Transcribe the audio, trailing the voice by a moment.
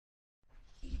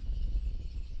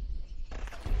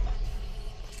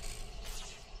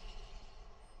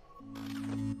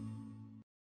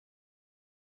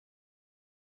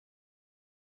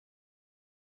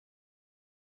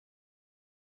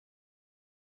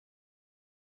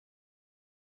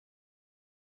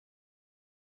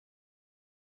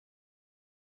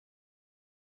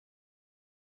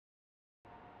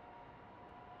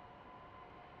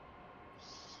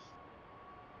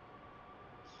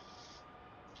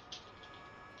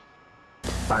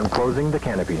I'm closing the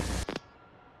canopy.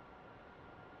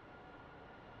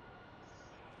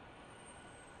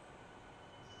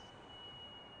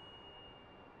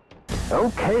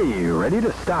 Okay, ready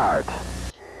to start.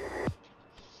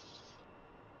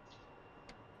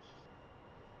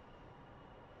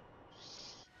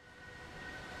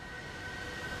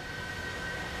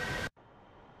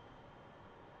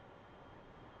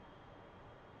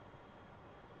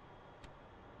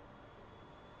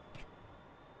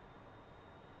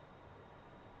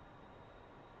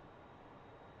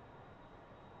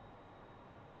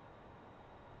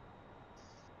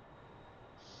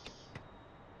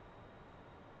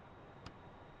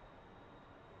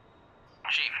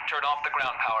 Chief, turn off the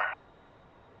ground power.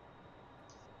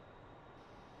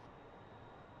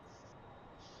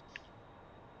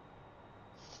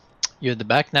 You in the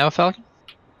back now, Falcon?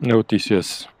 No,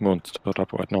 DCS won't start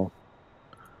up right now.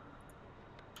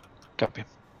 Copy.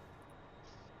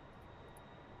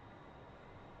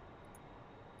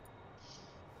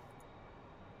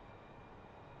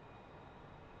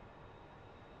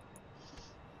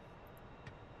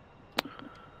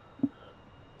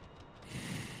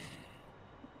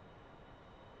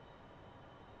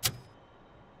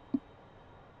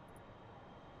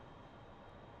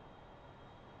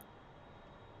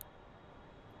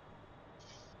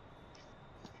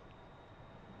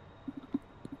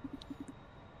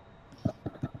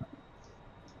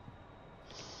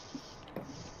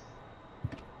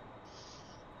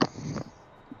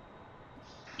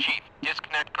 Chief,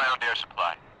 disconnect ground air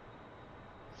supply.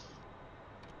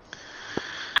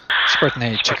 Spartan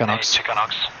 8, check on Ox.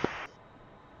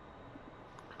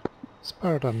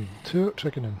 Spartan 2,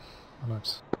 checking in.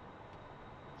 Nice.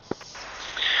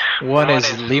 One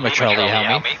is Lima Charlie,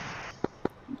 help me.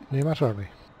 Lima Charlie.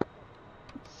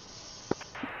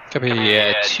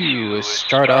 Copy, 2,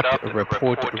 start up,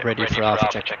 report ready for alpha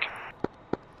check.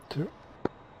 2.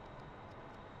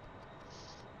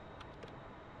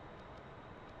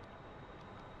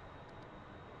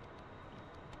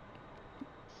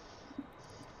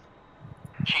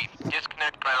 Chief,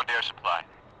 disconnect ground air supply.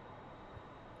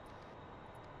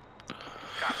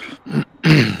 Copy.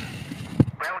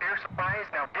 Ground air supply is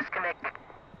now disconnected.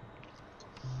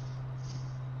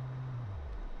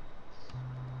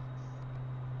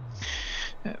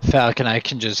 Falcon, I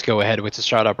can just go ahead with the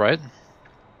startup, right?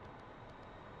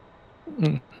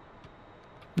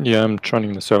 Yeah, I'm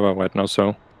running the server right now,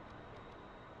 so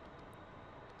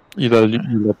either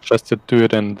you let Chester do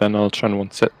it and then I'll try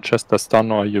and Chester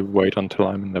stun, or you wait until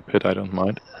I'm in the pit, I don't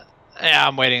mind. Yeah,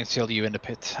 I'm waiting until you in the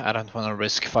pit. I don't want to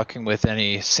risk fucking with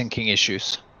any syncing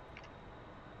issues.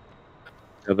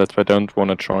 Yeah, that's why I don't want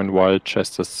to join while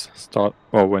Chester's start,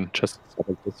 or when Chester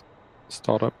starts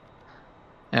startup.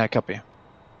 Yeah, copy.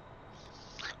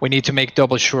 We need to make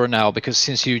double sure now, because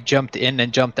since you jumped in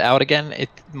and jumped out again, it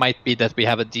might be that we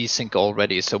have a desync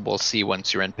already, so we'll see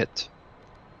once you're in pit.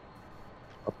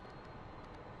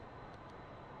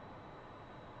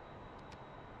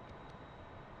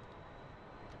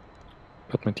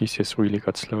 But my DCS really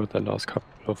got slow the last couple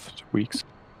of weeks.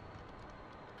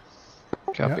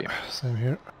 Copy. Yeah, same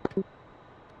here.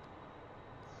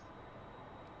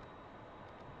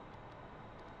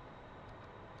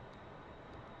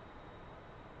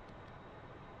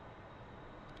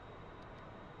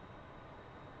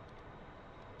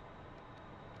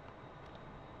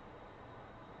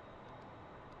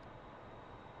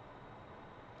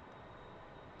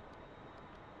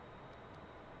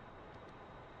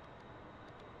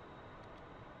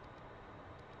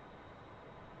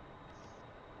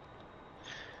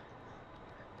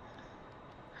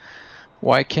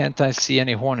 Why can't I see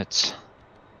any Hornets?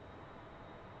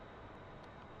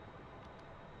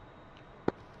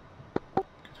 Good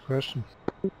question.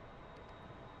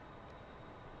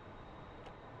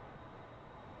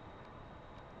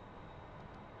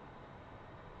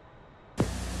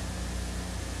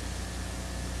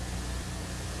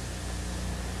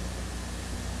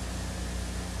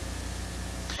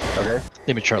 Okay.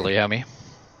 Lima Charlie, help me.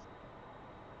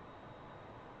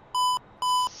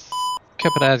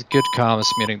 Copy that, good comms,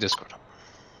 meeting Discord.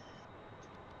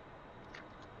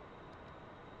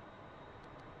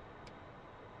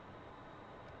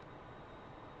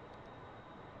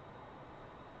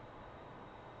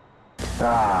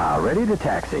 Ready to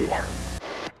taxi.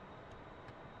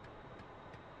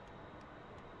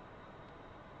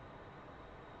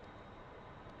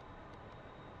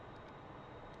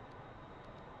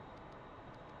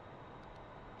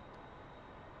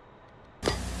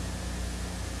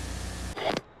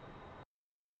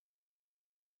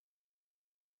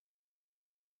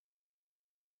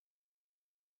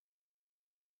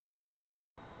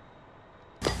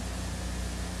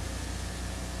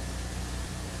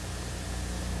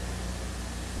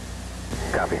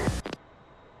 Copy.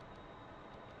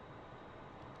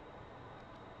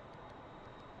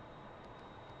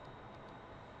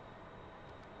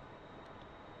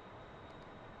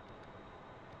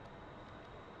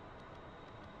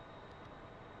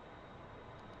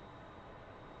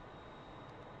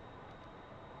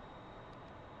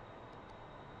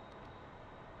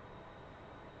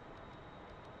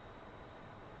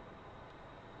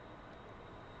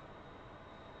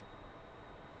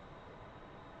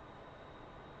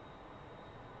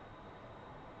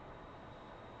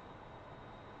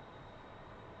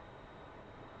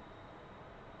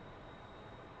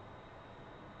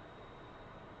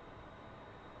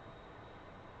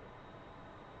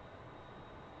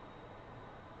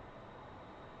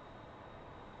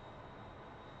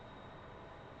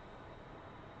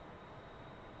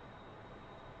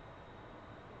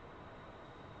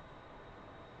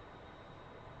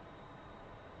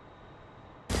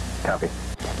 Copy.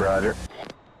 Roger.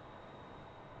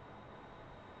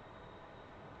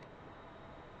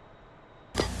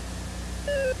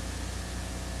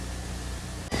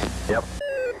 Yep.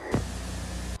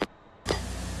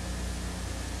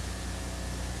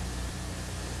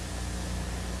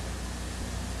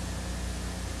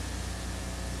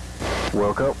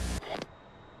 Wilco.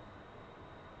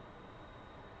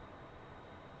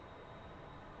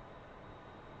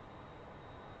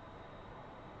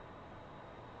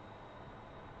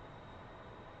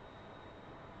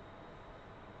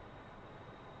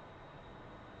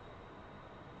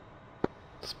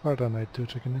 Spartan A2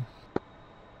 checking in.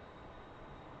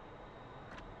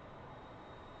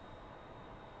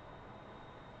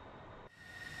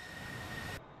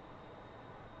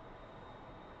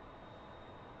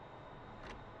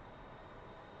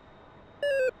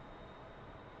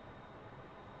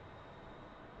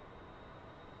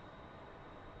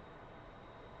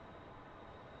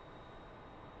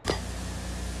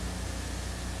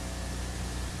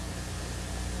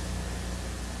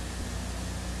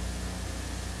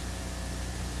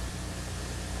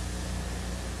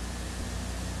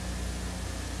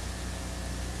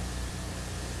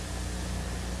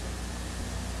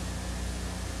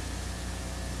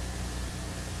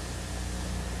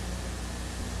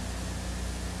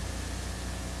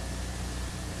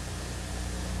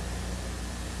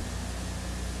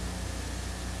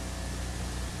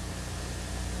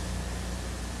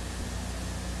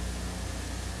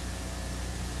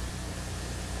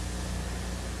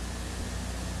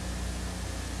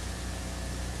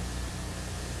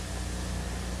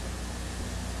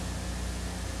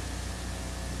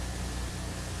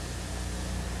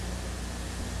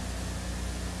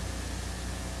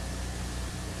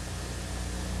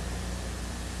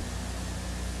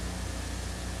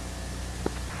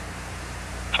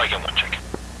 Flight 1 check.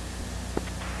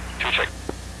 2 check.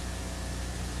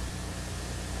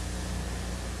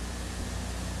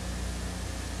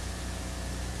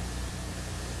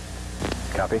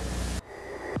 Copy.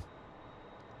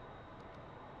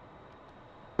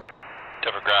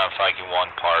 Denver ground, Viking 1,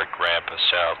 park, ramp,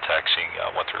 south, taxiing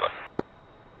 1 through left.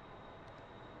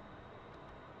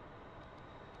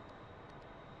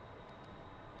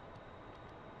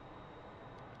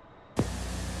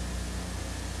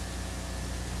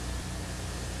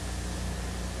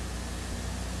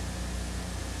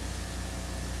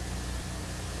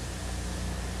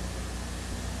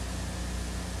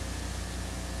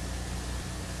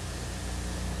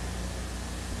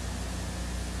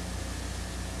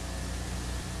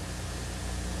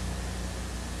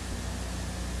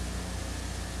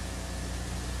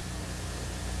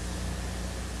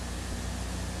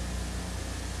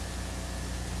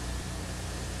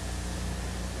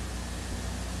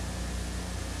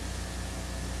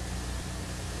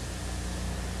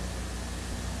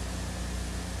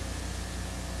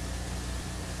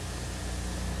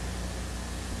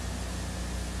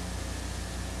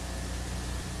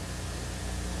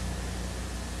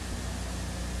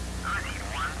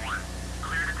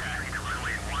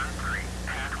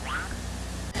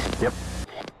 Yep.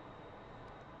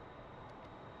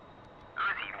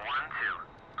 Uzi 1-2,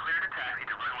 clear to taxi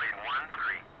to runway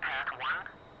 13, path 1.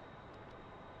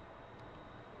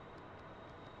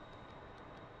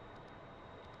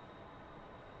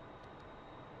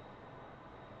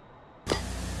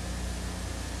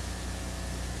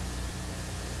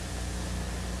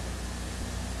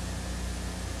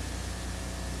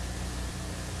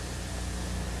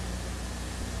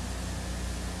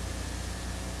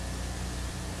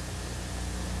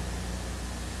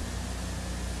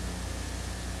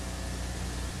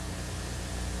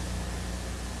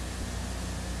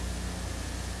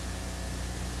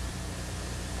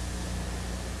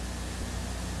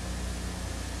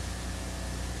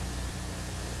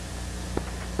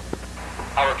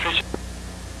 Our 3 check.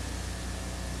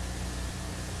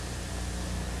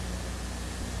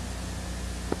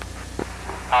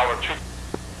 Our 3.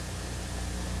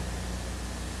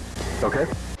 Okay.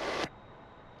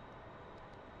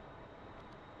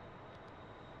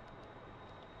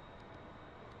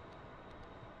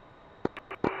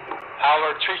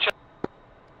 Our 3 check.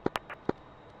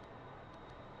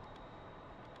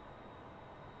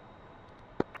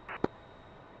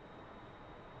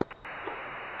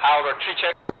 Our 3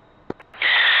 check.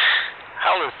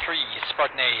 Howler 3,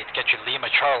 Spartan 8, get you Lima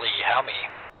Charlie, how me?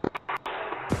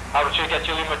 Our 3 get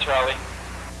you Lima Charlie.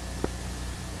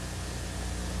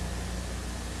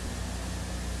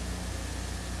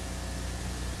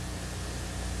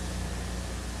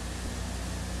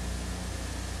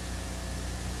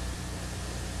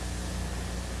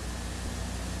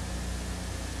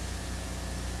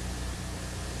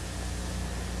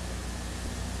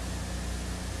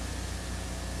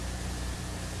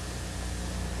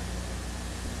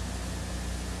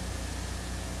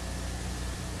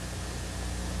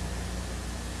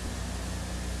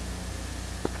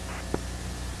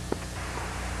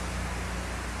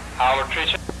 Our 3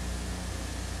 check.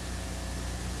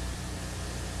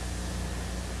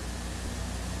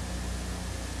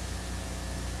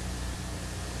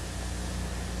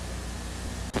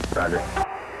 Roger.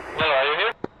 Hello, are you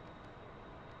here?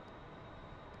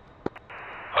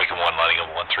 Viking 1, lining up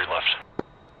 1-3 left.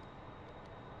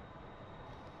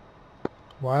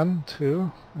 1,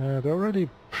 2. They're already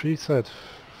preset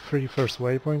 3 first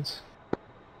waypoints.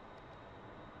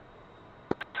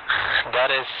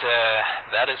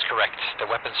 That is correct. The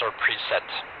weapons are preset.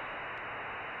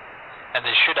 And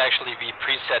they should actually be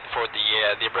preset for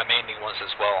the remaining ones as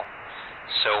well.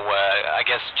 So I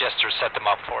guess Jester set them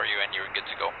up for you and you're good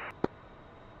to go.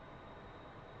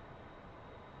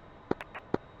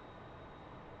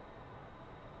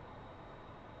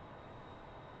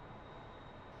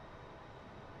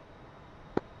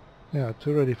 Yeah,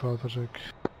 2 ready for alpha check.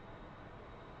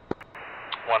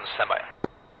 1 standby.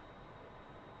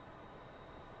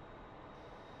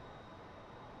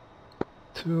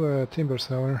 2 timber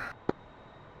sour.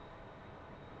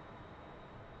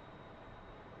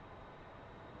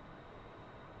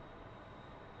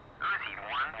 Uzi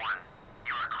 1-1.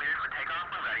 You are cleared for takeoff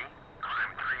and ready.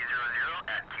 Climb 300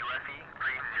 at QFE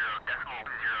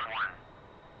 30.01.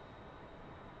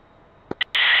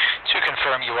 To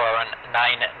confirm, you are on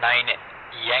 9-9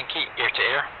 Yankee,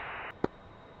 air-to-air.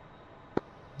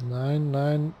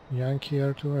 9-9 Yankee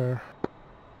Air2Air.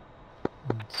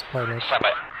 Pilot. Standby.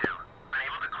 1-2.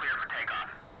 Unable to clear for takeoff.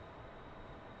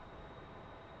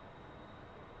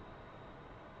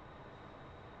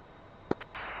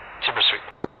 Timber Suite.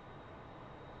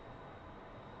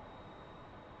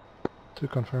 To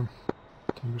confirm.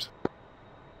 Timbers.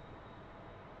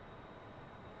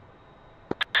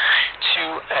 To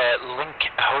link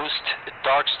host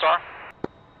Dark Star.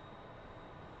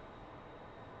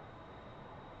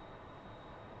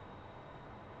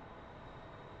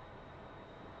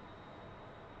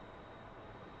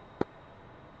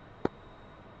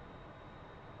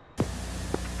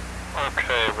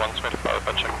 Okay, 125,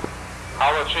 I check.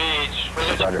 Our 3 each.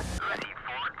 Roger. Uzi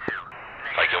 4-2.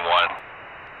 Viking 1.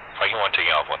 Viking 1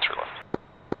 taking off 1-3 left.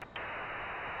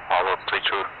 Our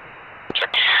 3-2.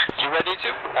 Check. You ready to?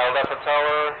 Alpha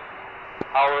Tower.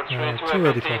 Our 3 Yeah, 2 2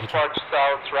 ready F-15 for Spark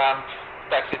South ramp.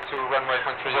 Taxi to runway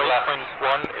 13 left. Waypoint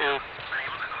 1 is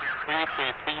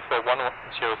 333 for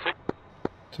 106.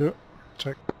 2.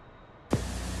 Check.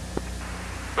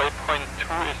 Waypoint 2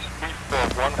 is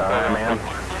 341 for man.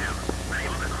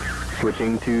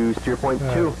 Switching to steer point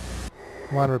 2.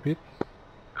 1 repeat.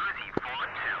 Uzi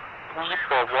 4-2.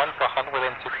 341 for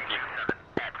 160.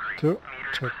 2.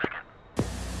 Check.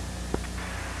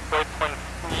 Waypoint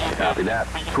 3 Copy is that.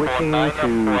 349 Switching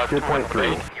to for steer point 3.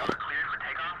 You are cleared for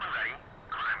takeoff and ready.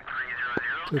 Climb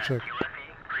 300 2 at check.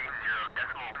 QFE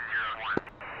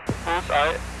 30.01.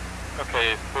 Bullseye. Okay,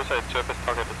 bullseye surface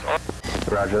target is off.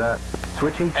 Roger that.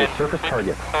 Switching to And surface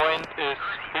target. point is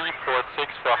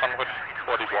 346 for 141.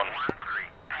 1-3.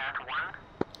 Path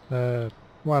 1.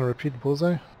 1 repeat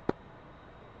bullseye.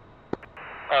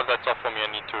 That's off for me,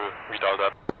 I need to read all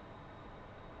that.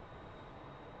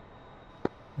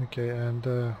 Okay,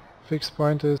 and fixed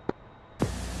point is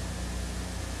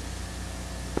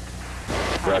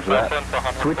Roger that. 3% for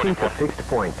Switching to 141. fixed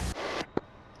point.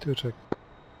 2 check.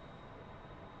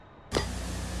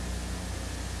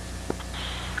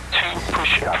 To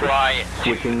push Copy. try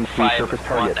Switching to 5 surface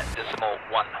target.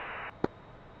 1.1.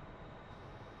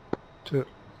 2.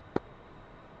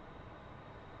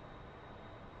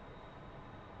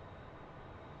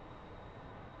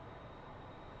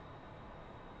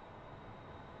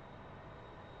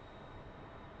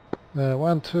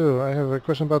 1-2, I have a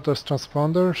question about this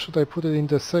transponder. Should I put it in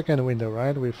the second window,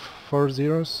 right, with 4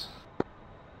 zeros?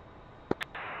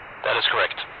 That is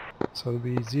correct. So it'll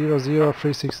be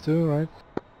 00362, right?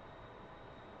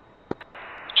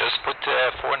 Just put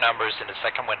 4 numbers in the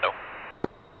second window.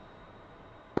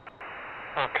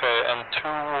 Okay, and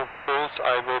 2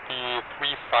 bullseye will be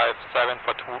 357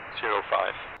 for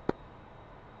 205.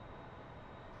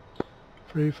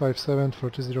 357 for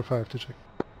 205 to check.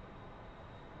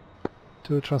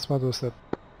 2 transponder set.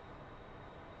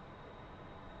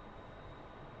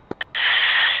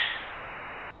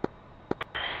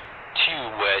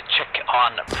 Check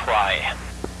on Pry.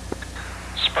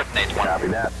 Spartan 8-1. Copy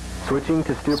that. Switching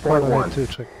to steer point Spartan 1. 2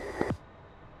 check.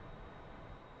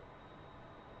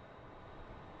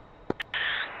 2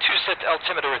 set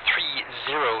altimeter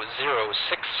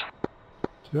 3006.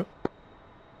 Yep.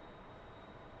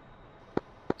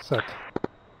 Set.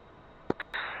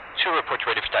 2 report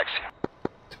ready for taxi.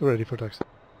 2 ready for taxi.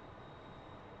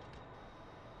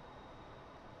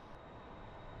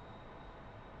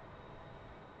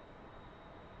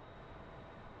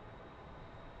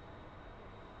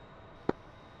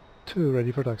 Two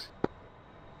ready for taxi.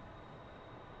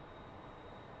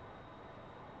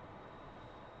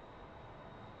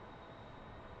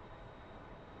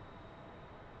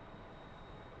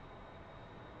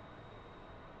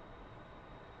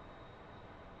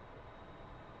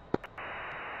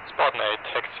 Spartan 8,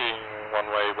 taxiing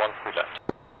runway 13 left.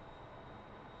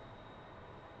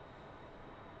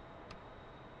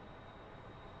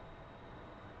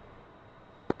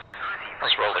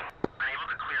 Let's roll it. Unable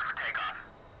to clear for takeoff.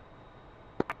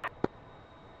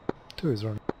 2 is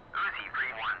running. Uzi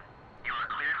 3-1. You are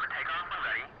cleared for takeoff when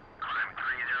ready. Climb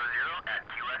 300 at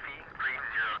QFE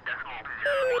 30.01.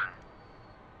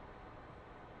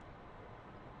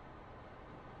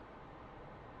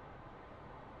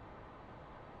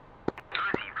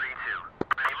 Uzi 3-2.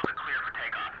 Unable to clear for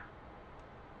takeoff.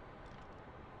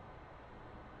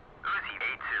 Uzi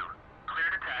 8-2. Clear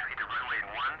to taxi to runway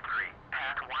 13.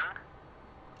 Path 1.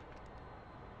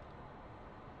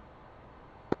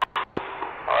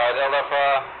 Alright, LF,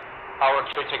 hour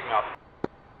 3 taking off.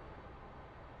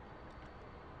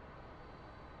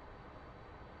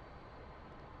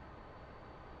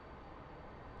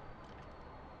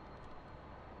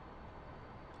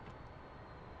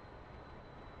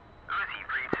 Uzi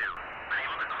 3-2.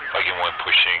 Unable to clear. Viking 1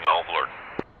 pushing Overlord.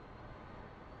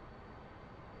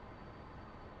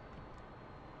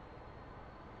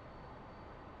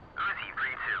 Uzi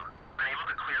 3-2. Unable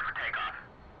to clear for takeoff.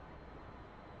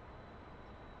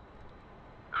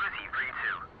 Uzi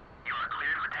 3-2. You are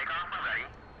cleared for takeoff when ready.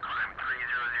 Climb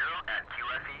 300 at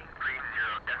QFE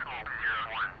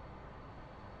 30.01.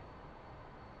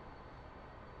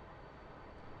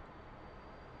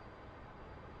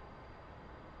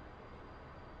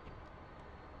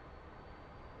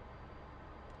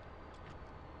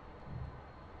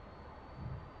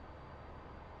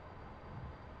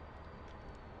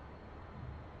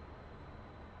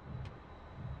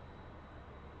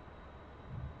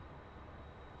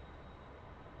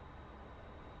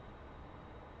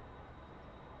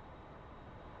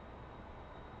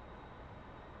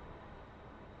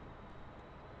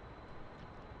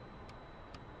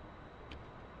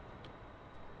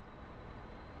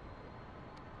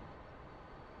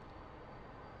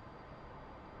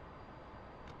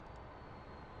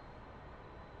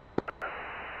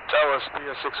 Towers,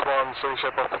 BS61, same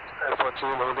shape of F-14,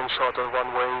 holding short on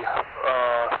runway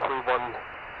 31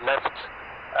 left,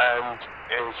 and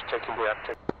is taking the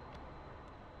uptake.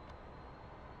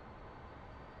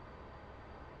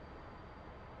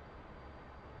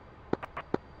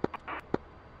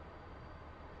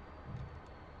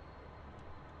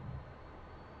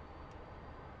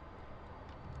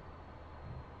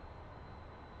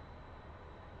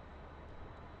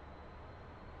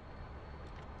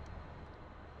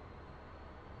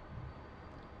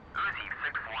 Uzi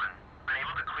 6-1.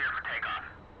 Unable to clear for takeoff.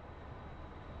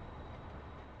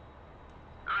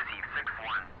 Uzi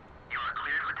 6-1. You are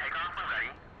cleared for takeoff when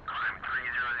ready. Climb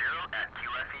 300 at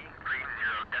QFE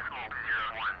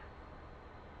 30.01.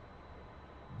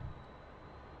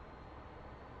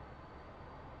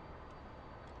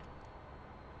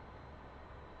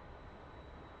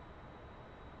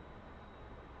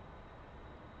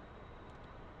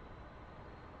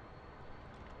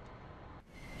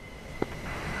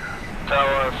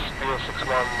 Towers,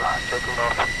 BS61, taking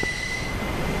off.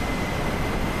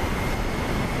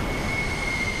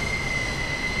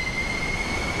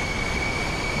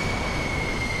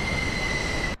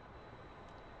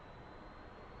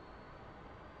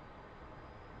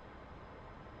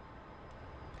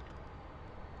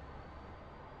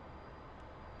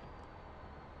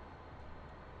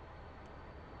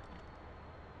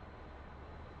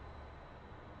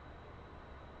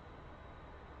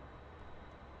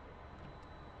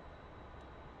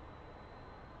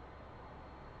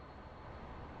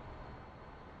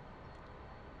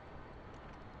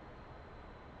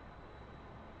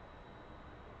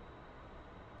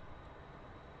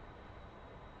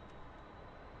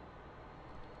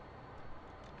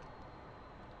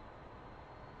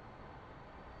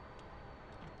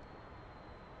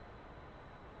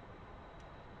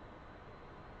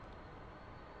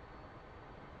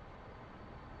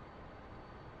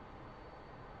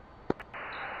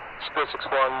 Spear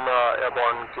 61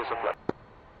 airborne, clear some flaps.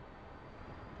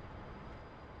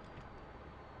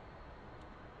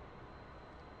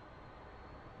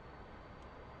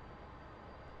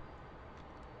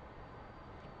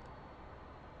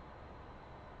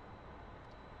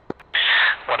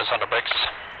 One is on the brakes.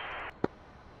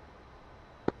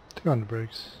 2 on the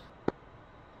brakes.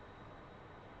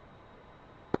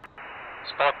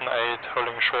 Spartan 8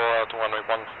 holding short, runway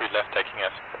 13 left, taking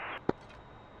F.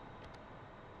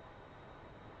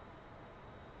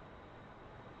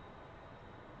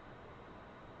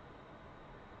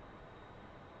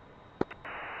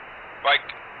 Mike,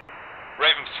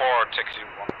 Raven 4, taxi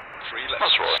 13 left.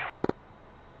 That's rolling.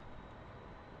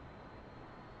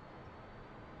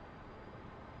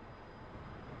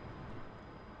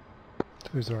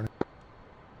 Who's running?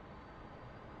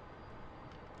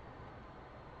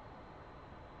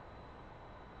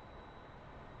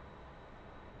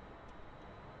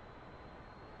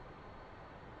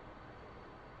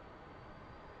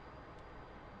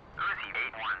 Uzi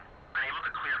 8-1, unable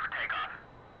to clear for takeoff.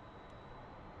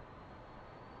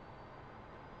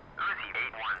 Uzi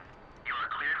 8-1, you are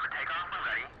cleared for takeoff when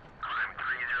ready. Climb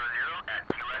 300 at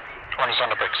QFE. One is on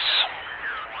the brakes.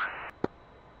 01.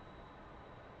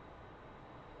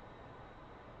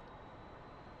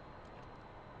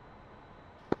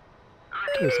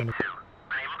 Yes, Uzi on the 8-2,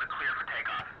 unable to clear for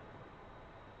takeoff.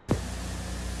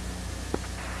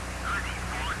 Uzi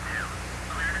 4-2,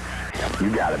 clear to taxi. You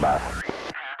got it, boss.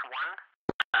 Path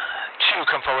 1.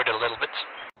 2, come forward a little bit.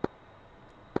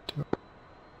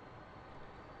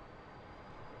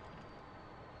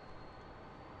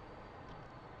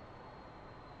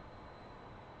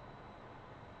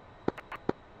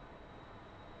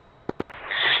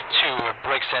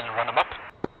 Brakes in, run them up.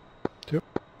 2.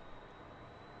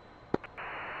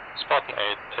 Spartan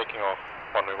 8 taking off,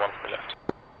 runway 13 left.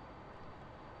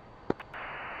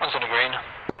 One's in the green.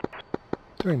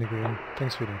 2 in the green.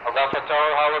 Thanks, Peter. Alpha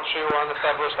Tower, Howard 3-1,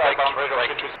 established outbound radar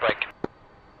Brake, 22. brake.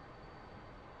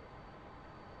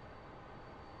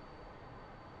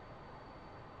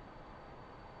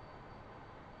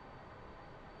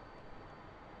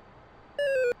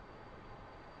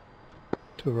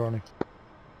 Two running.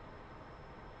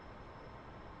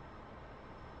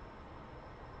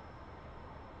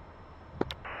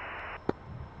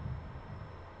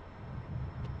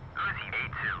 Uzi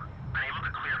 8-2, unable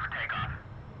to clear for takeoff.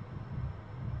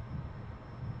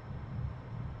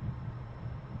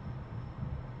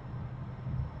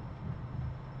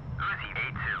 Uzi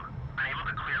 8-2, unable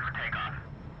to clear for takeoff.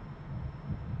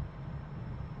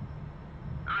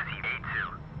 Uzi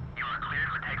 8-2, you are cleared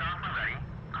for takeoff when ready.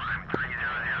 Climb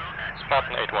 300 at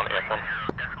Spartan 8-1 airborne.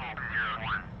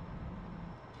 0.01.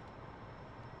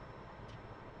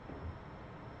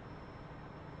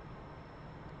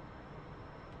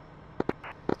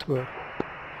 Two up.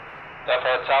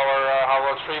 Alpha Tower,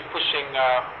 Howard 3, pushing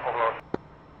overlord.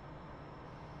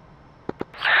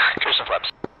 Clear some flaps.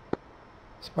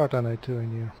 Spartan A2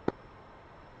 in here.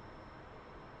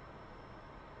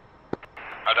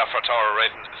 Alpha Tower,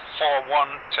 Raven 4-1,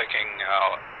 taking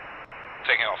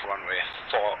off runway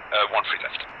 13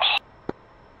 left. Oh.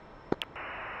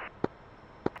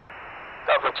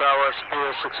 Alpha Tower,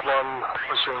 Spear 61,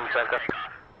 pushing tanker.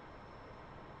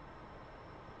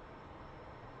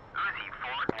 Uzi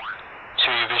 4-1,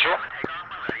 2 visual. takeoff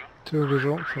when ready. 2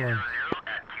 visual, flying. 0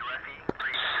 at QFE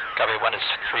 30. Copy, 1 is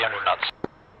 300 knots.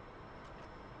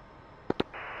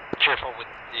 Careful with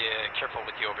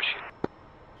the overshoot.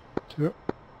 2.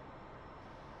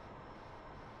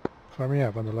 Farming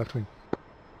up on the left wing.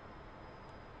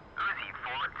 Uzi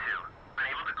 4-2,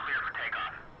 unable to clear for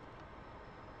takeoff.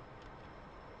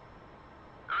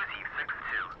 Uzi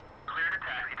 6-2, clear to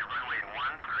taxi to runway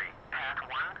 13, path 1.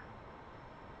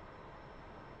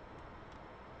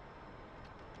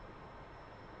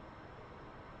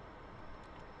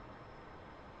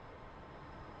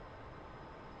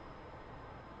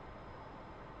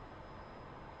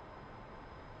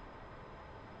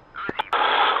 Uzi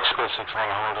Spear 61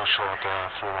 holding short,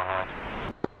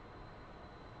 319.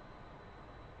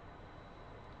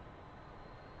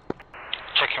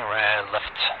 Checking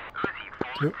left. Uzi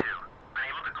 4-2,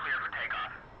 unable to clear for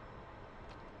takeoff.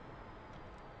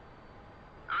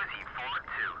 Uzi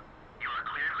 4-2, you are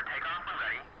cleared for takeoff when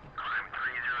ready. Climb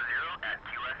 300 at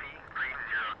QFE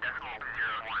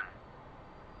 30.01.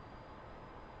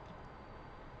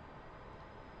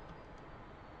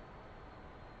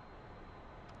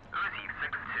 Uzi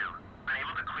 6-2,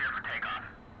 unable to clear for takeoff.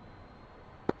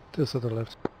 2 to the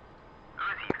left.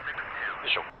 Uzi 6-2,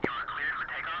 Visual. you are cleared for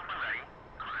takeoff when ready.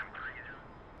 Climb 30.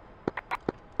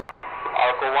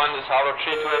 Alpha 1, this is Howler 3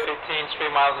 to A15,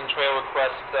 3 miles in trail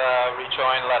request,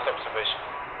 rejoin left observation.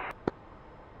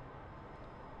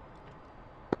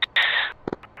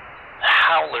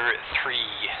 Howler 3,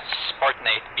 Spartan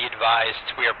 8, be advised,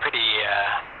 we are pretty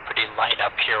light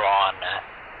up here on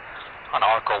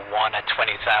Arco 1 at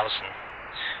 20,000.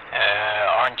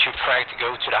 Aren't you fragged to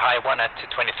go to the high one at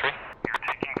 23?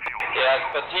 Yes,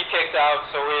 but he kicked out,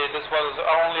 so this was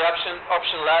our only option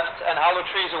left, and Howler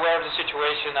 3 is aware of the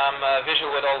situation. I'm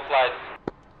visual with all flights.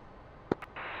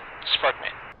 Spartan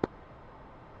 8.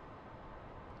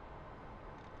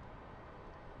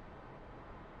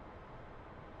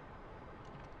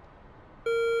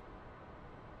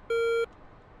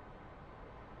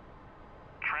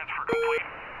 Transfer complete.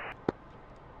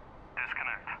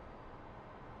 Disconnect.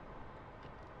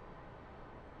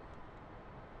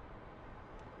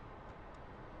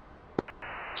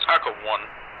 Arco 1,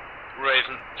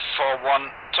 Raven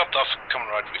 4-1, topped off, coming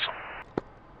right reform.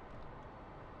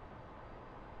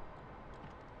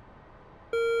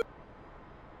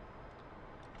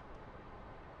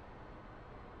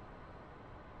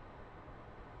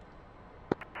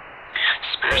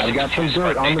 I got some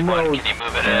dirt on the nose,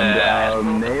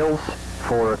 and nails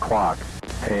 4 o'clock,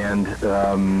 and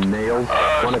nails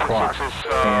 1 o'clock,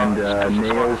 and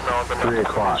nails 3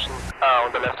 o'clock.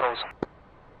 On the left hose.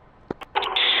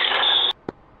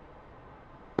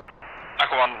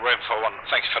 Arco 1, Raven 4-1,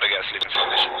 thank you for the gas leaving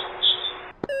information.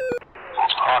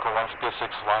 Arco 1, Spear 6-1,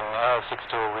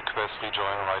 6-2, request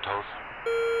rejoin right hose.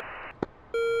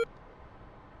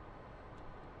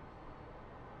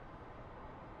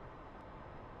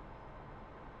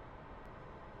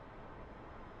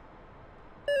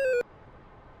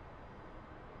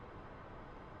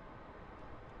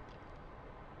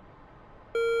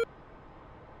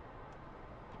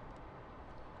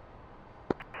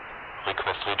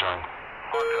 Request rejoin.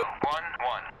 Arco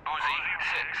 1-1, Uzi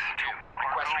 6-2,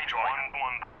 request rejoin.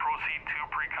 1-1, proceed to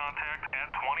pre-contact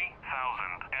at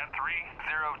 20,000 at 300.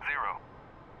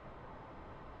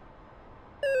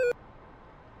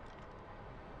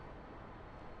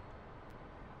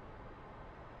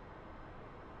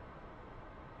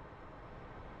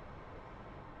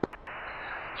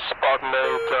 Spartan 8,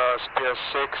 Spear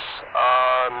 6,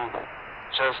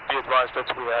 just be advised that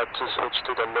we had to switch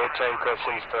to the no tanker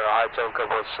since the high tanker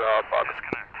was bugged.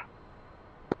 Disconnect.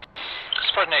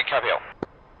 Spartan 8, copy all.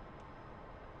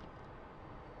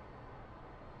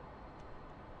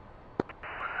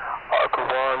 Arco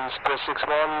 1, Spear 6-1,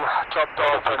 topped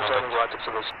off and turning right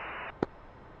observation.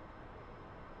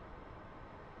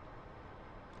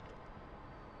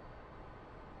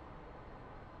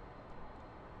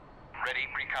 Ready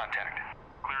pre-contact.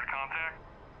 Cleared contact.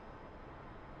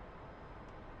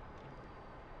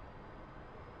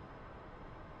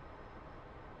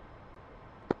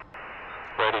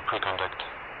 Ready pre-contact.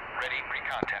 Ready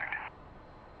pre-contact.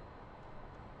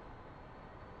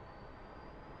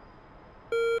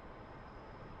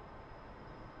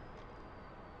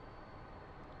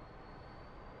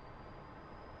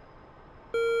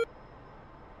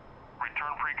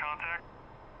 Return pre-contact.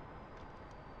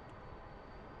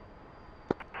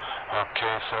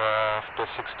 Okay, so Spear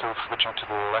 6-2 switching to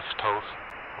the left hose.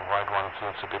 Right one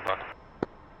seems to be bugged.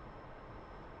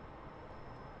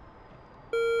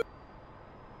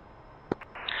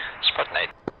 Spartan 8.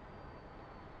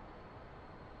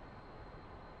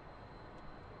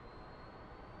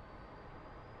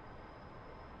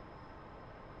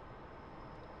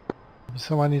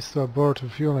 Someone needs to abort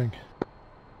refueling.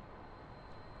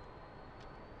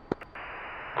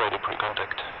 Ready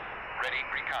pre-contact. Ready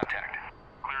pre-contact.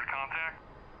 Cleared contact.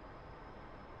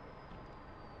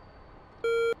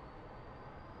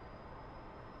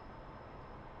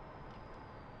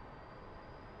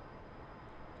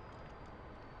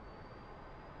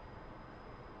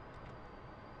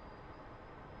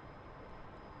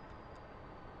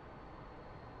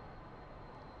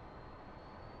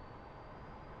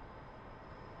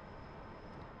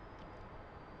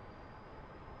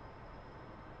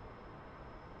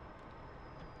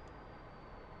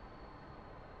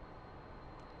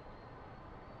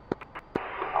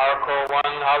 Arco 1,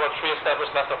 Howler 3,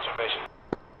 established left observation.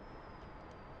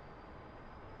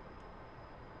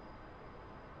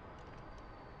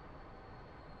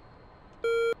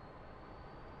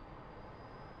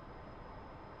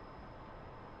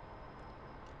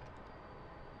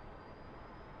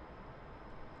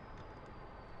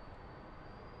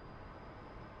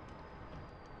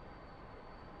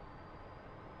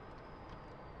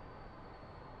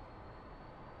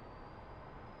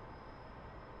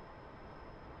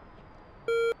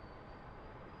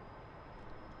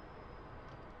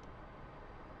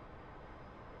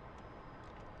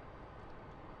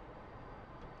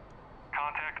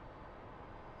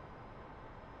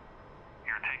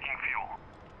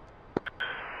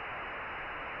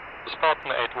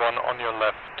 Spartan 8-1 on your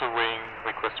left to wing,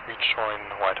 request rejoin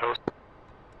White House.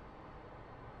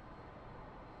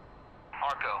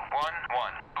 Arco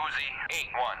 1-1, Uzi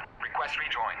 8-1, request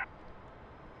rejoin.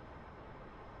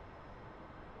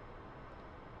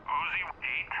 Uzi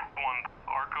 8-1,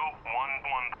 Arco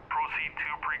 1-1, proceed to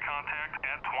pre-contact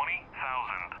at 20,000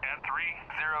 at 300.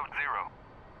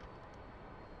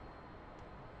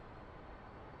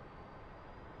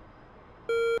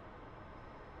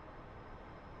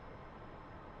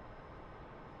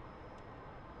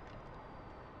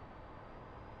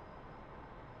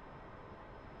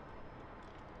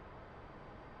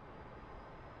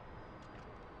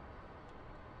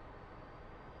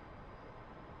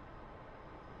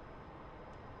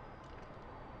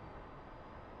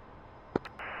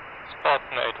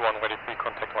 Spartan 8-1 ready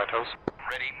pre-contact White House.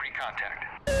 Ready pre-contact.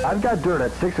 I've got dirt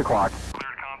at 6 o'clock.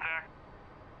 Cleared contact.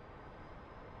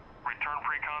 Return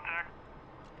pre-contact.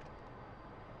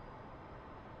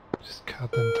 Just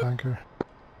cut them, tanker.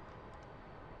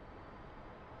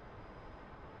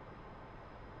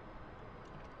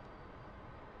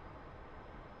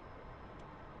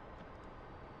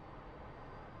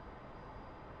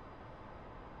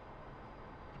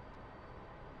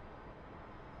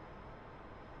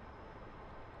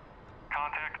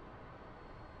 Contact.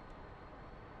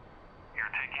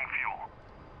 You're taking fuel.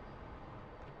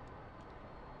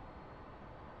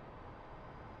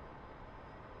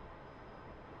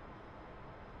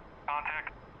 Contact.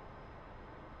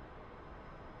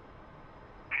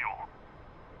 Fuel.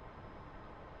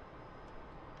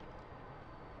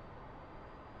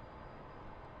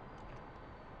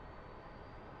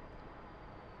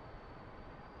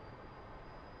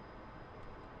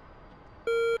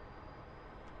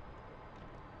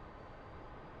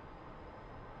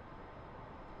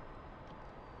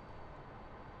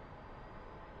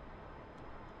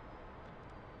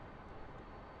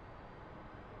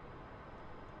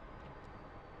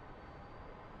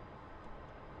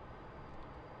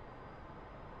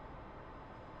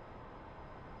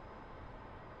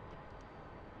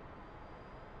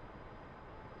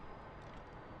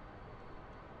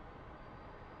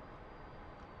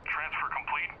 Transfer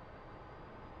complete.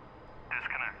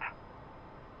 Disconnect.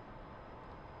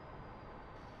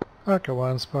 Arca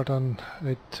 1, Spartan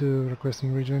 8-2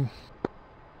 requesting rejoin.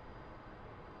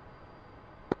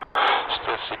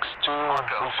 Still 6-2,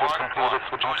 Arco refill completed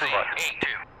for duty Uzi right. 8-2,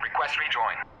 request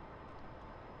rejoin.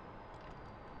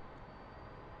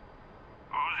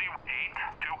 Uzi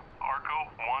 8-2, Arco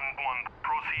 1-1,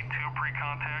 proceed to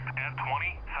pre-contact at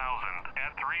 20,000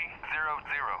 at 300.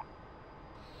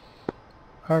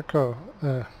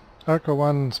 Arca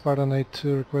 1, Spartan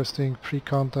 8-2 requesting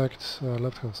pre-contact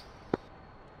left house.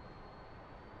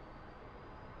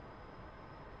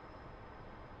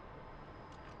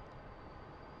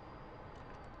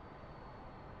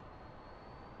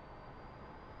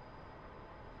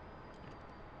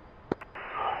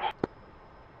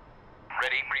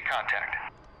 Ready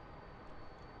pre-contact.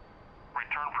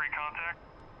 Return pre-contact.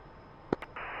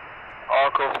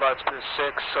 Arco flight speed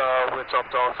 6, we're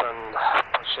topped off and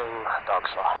pushing dark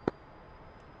side.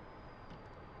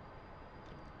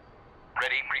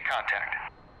 Ready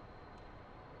pre-contact.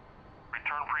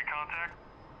 Return pre-contact.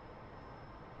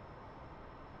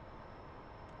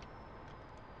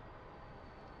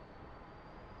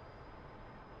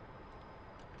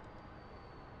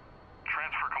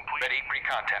 Transfer complete. Ready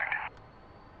pre-contact.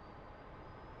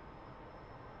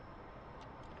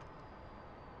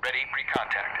 Ready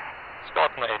pre-contact.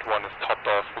 Spartan 8-1 is topped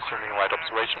off, resuming right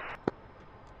observation.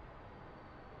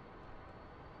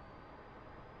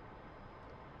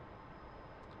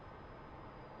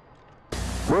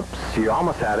 Whoops, you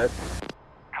almost had it.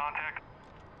 Contact.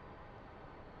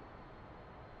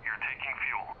 You're taking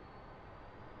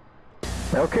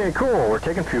fuel. Okay, cool, we're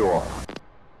taking fuel.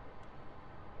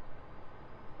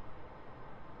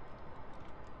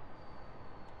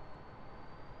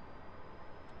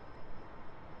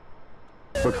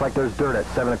 Looks like there's dirt at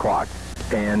 7 o'clock,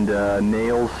 and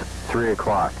nails 3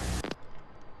 o'clock.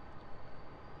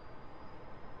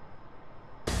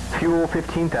 Fuel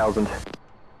 15,000.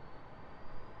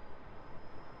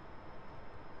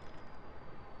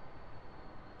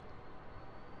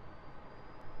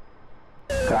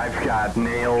 I've got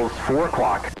nails 4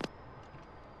 o'clock.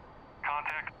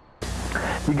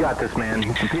 Contact. You got this, man.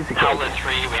 Piece of cake. Howler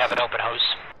 3, we have an open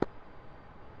house.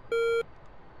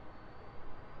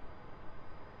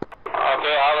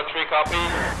 Okay, Howler 3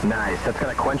 copy. Nice, that's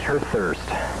gonna quench her thirst.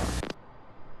 2,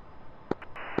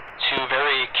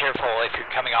 very careful if you're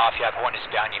coming off, you have Hornets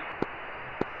behind you.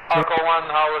 Arco 1,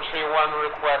 Howler 3-1,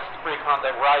 request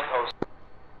pre-contact right host.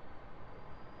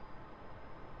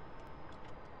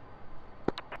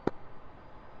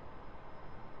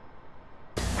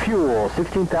 Fuel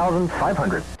 16,500.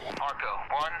 Arco 1-1,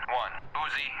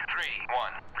 Uzi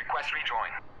 3-1, request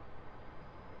rejoin.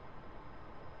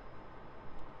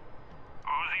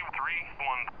 Uzi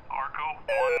 3-1, Arco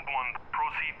 1-1,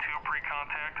 proceed to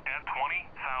pre-contact at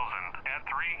 20,000 at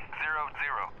 300.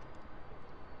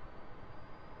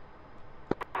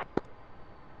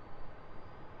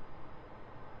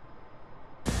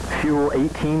 Fuel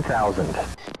 18,000.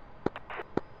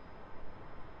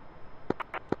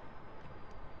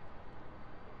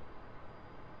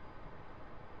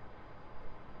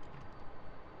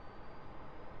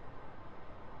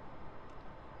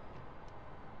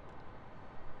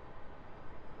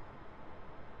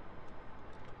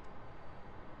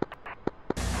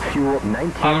 Fuel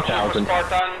 19,000.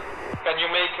 Spartan, can you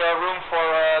make room for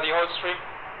the hose stream?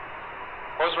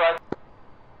 Hose ride?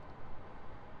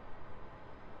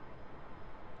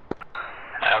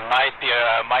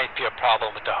 Might be a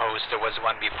problem with the hose. There was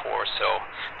one before,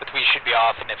 but we should be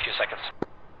off in a few seconds.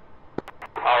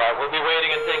 Alright, we'll be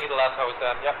waiting and taking the last hose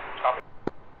then. Yep, copy.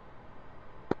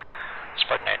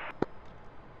 Spartan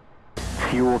 8.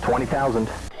 Fuel 20,000.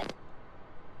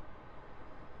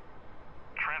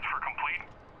 Transfer complete.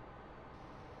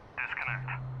 Disconnect.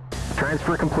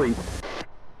 Transfer complete.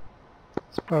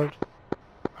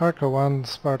 Arco 1,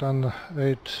 Spartan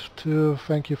 8-2,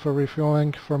 thank you for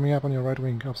refueling. Forming up on your right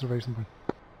wing, observation point.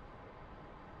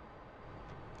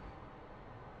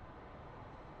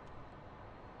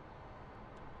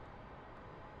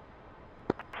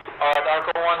 Alright,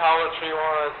 Arco 1, Howler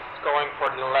 3-1 is going for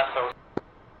the left hose.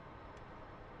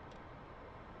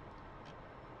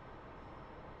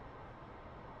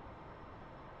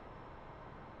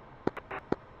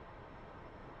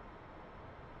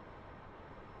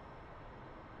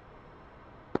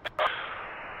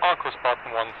 Arco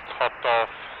Spartan 1's topped off,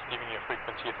 leaving your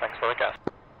frequency, thanks for the gas.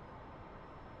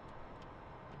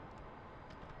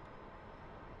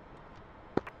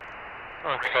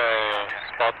 Okay,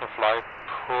 Spartan fly,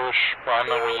 push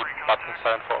primary button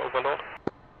sign for overload.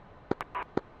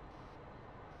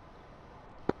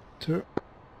 2.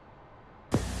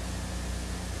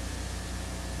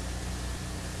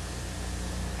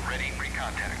 Ready,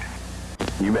 pre-contact.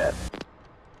 You bet.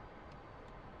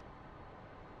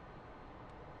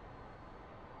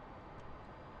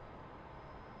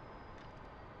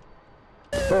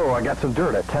 Oh, I got some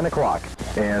dirt at 10 o'clock.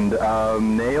 And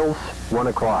nails, 1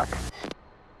 o'clock.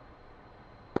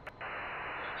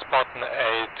 Spartan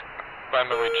 8,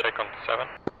 primary check on 7.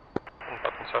 On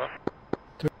button 7.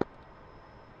 2.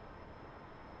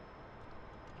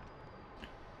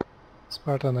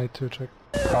 Spartan 8-2 check.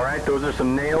 Alright, those are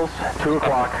some nails, 2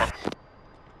 o'clock.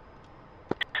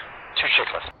 2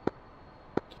 check left.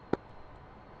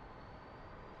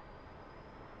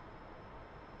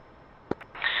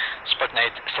 Spartan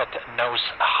 8, set nose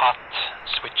hot,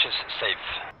 switches safe.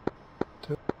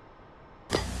 2.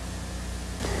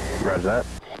 Roger that.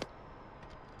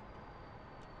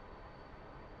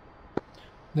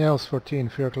 Nails 14,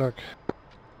 3 o'clock.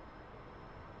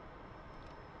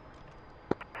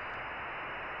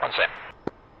 1 same.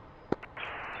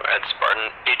 Red Spartan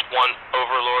 8-1,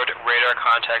 Overlord, radar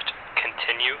contact,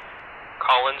 continue.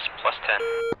 Collins, plus 10.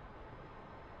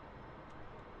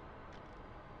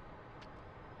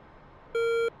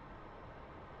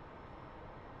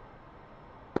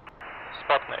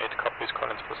 Spartan 8 copies,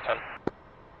 Collins plus 10.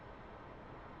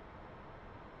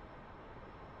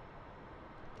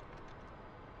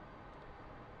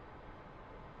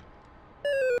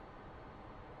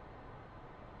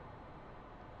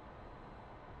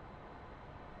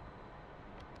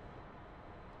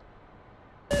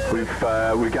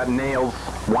 We've got nails,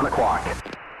 1 o'clock.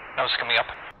 Nose coming up.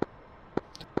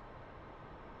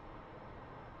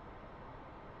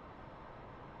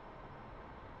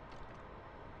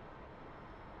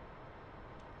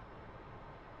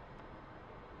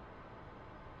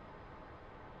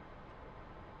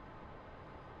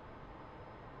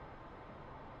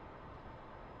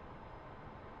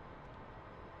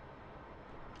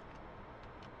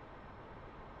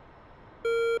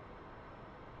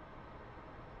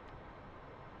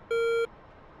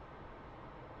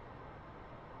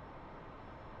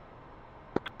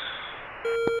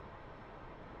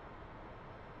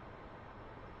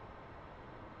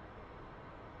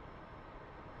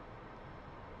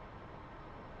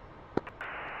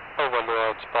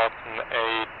 Overlord, Spartan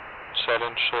 8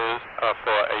 challenges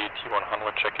for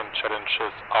AT-100 check-in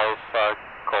challenges Alpha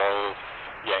Golf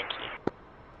Yankee.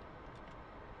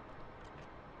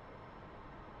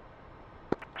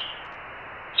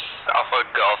 Alpha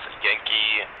Golf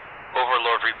Yankee,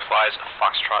 Overlord replies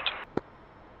Foxtrot.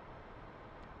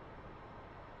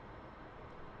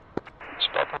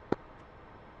 Spartan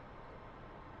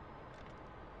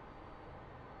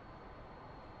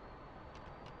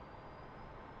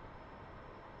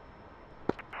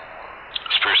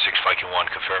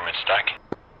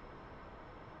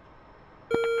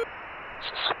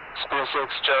CVW-66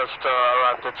 just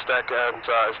arrived at stack and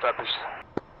established.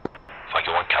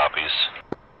 Viking 1 copies.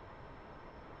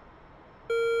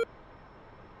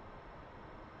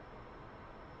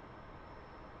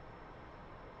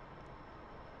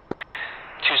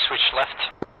 Two switch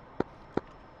left.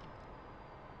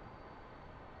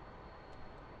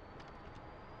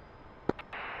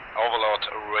 Overlord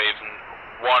Raven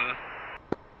 1.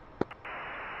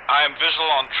 I am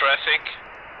visual on traffic.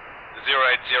 080,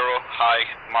 high,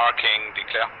 marking,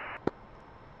 declare.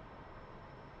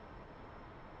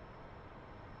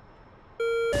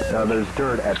 There's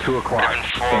dirt at 2 o'clock, Raven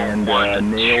 4, and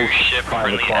 1, nails 2 ship, 5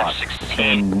 friendly o'clock, F-16.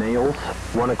 and nails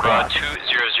 1 o'clock.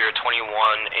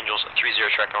 20021, Angels 30,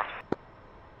 track north.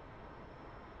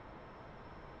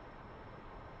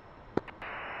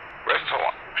 Raven 4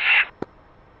 1.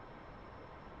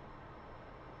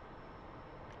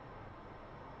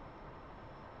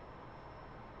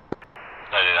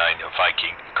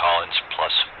 Viking Collins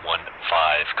plus 15,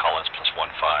 Collins plus 15.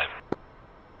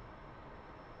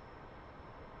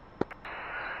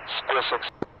 Spear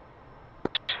 6.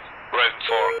 Raven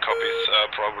 4 copies,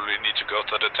 probably need to go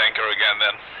to the tanker again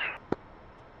then.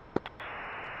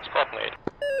 Spot made.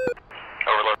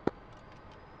 Overlord.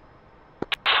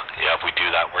 Yeah, if we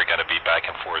do that, we're gonna be back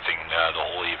and forthing the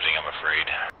whole evening, I'm afraid.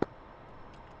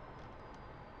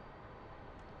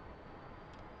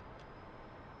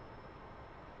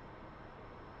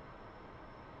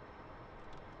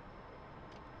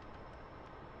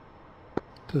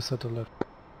 This at the left.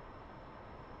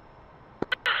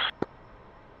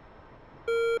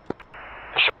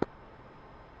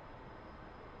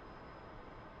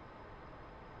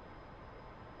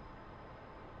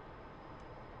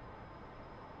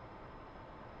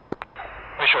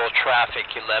 Visual traffic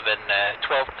 11,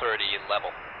 1230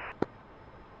 level.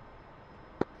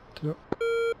 2.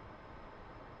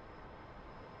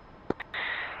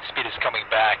 Speed is coming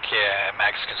back,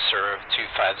 max conserve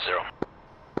 250.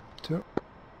 2.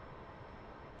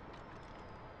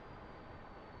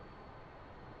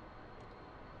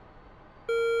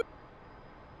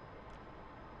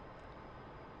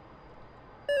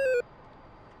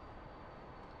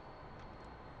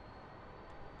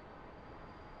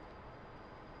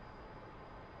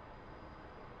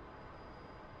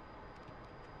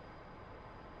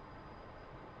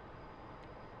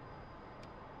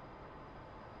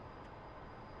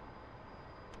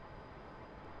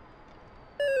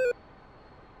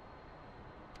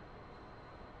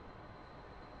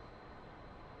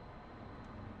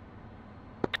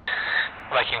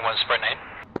 Viking 1, spread 9.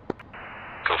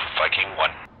 Go for Viking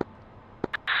 1.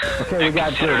 Okay, we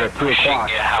got dirt at 2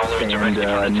 o'clock,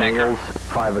 and nails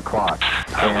 5 o'clock.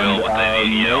 I will with the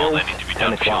ADL, nails they need to be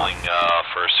done 10 o'clock. fueling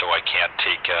first, so I can't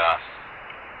take,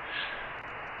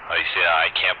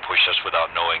 I can't push us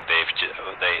without knowing they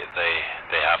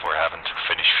have or haven't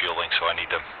finished fueling, so I need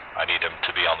them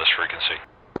to be on this frequency.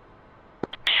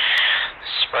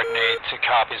 Spregnate to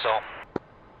copies all.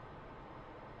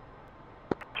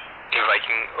 Okay,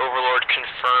 Viking Overlord,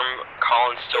 confirm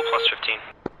Collins still plus 15.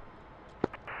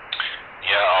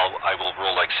 Yeah, I will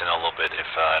roll X in a little bit if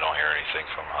I don't hear anything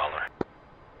from Holler.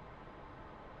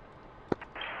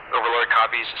 Overlord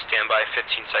copies, standby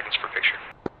 15 seconds per picture.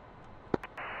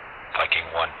 Viking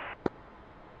 1.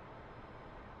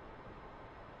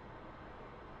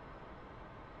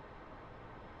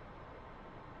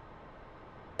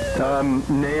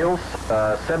 Nails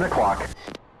 7 o'clock.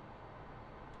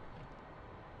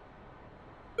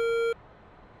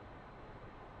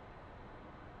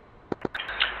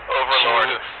 Overlord,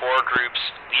 4 groups,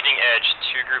 leading edge,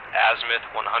 2 group azimuth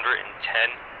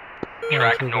 110,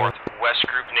 track north, west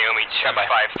group Naomi 253,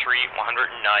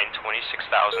 109,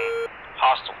 26,000,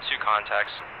 hostile 2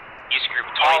 contacts, east group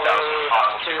 20,000,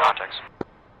 hostile 2 contacts.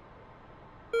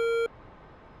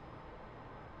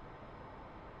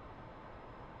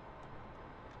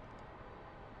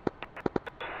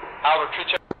 Howler 3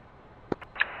 check.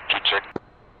 2 check.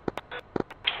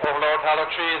 Overlord, Howler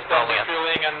 3 is done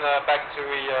refueling and back to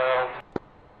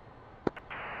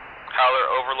Howler,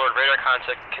 Overlord, radar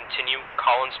contact, continue,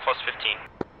 Collins plus 15.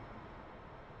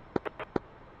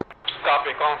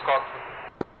 Copy, Collins, call.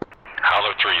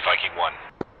 Howler 3, Viking 1.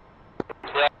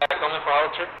 Yeah, coming for Howler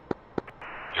 3.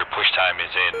 Your push time is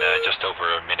in just over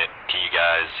a minute. Can you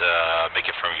guys make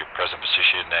it from your present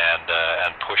position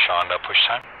and push on push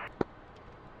time?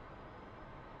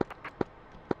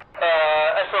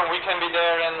 F1, we can be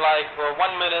there in like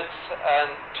 1 minute and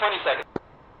 20 seconds.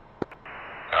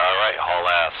 Alright, haul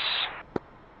ass.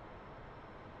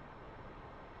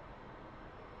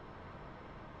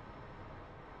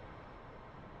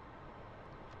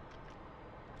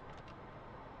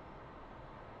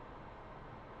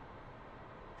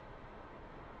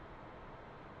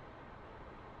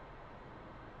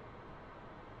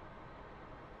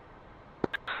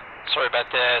 Sorry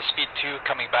about the speed 2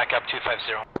 coming back up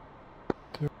 250.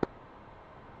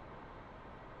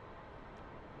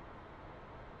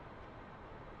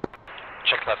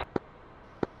 Check left.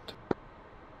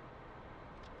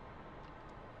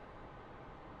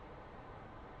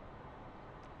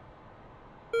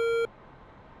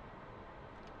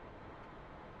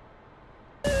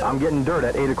 I'm getting dirt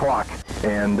at 8 o'clock,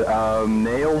 and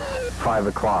nails 5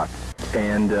 o'clock,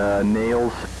 and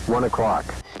nails 1 o'clock.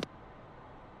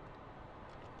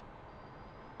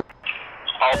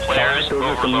 All players, So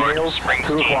there's some Overlord, nails, 2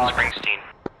 Springsteen, o'clock. Springsteen.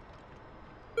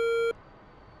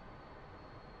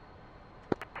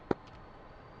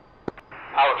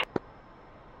 Out.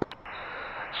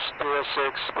 Spear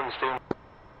 6, Springsteen.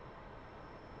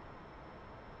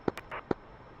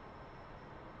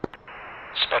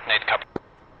 Spartan 8 copy.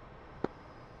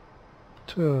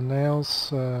 2 nails,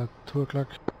 2 o'clock,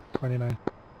 29.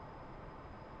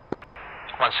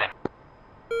 One same.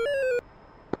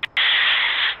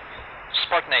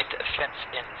 Spartan 8, fence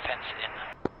in, fence in.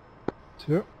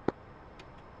 2.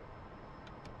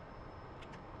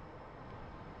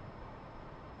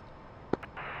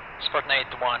 Spartan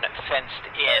 8 1, fenced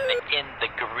in the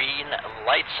green,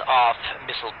 lights off,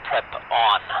 missile prep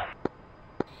on.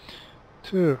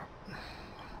 2.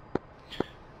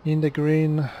 In the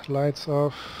green, lights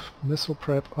off, missile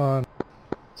prep on.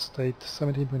 State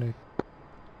 17.8.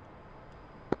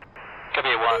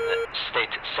 Copy 1, state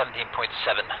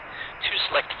 17.7. 2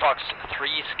 select Fox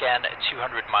 3, scan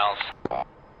 200 miles.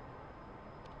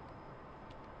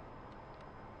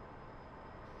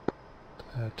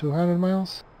 200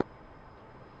 miles.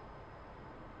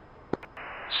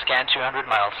 Scan 200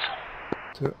 miles.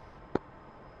 2.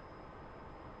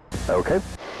 Okay.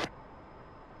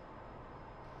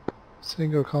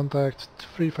 Single contact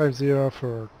 350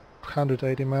 for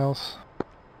 180 miles.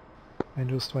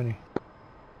 Angels 20.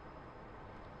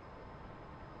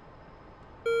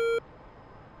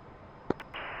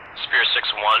 Spear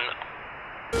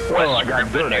 6-1. Well, I got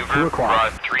West dirt at 2 maneuver,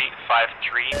 o'clock.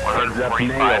 353, Heads up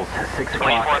nails, 145, 6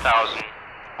 o'clock. 24,000,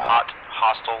 hot,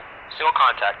 hostile, single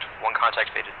contact, 1 contact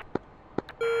faded.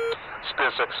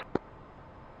 Spear 6.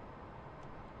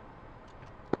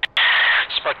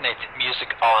 Spartan 8,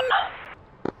 music on.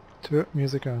 2.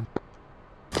 Music on.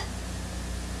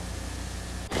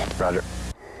 Roger.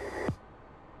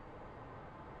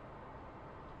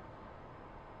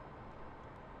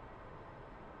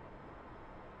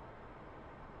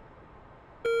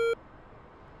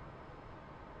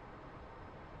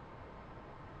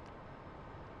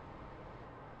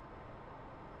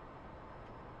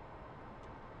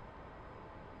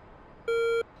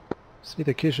 See,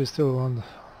 the Kish is still on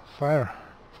fire.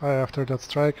 Fire after that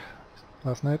strike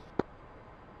last night.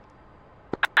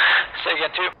 Say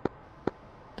again 2.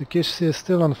 The Kish is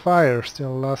still on fire,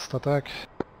 still last attack.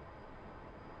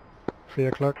 3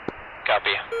 o'clock.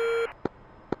 Copy.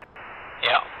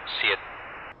 Yeah, see it.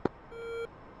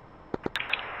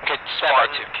 Okay, stand by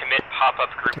 2. Spartan, commit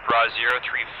pop-up group bra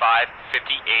 035,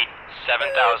 58,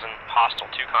 7,000, hostile,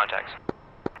 2 contacts.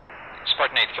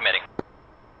 Spartan 8 committing.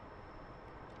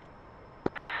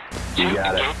 You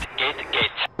got it. Gate.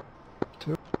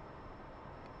 2.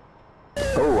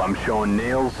 Oh, I'm showing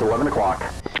nails 11 o'clock.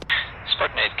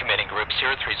 Spartan 8 committing group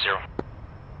 030.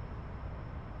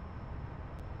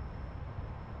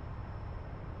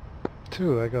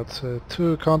 2. I got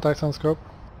 2 contacts on scope.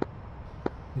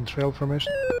 In trail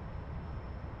formation.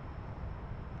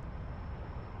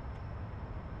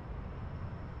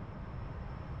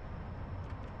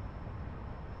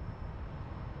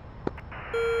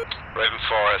 Raven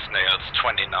Forest, nails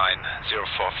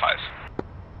 29045.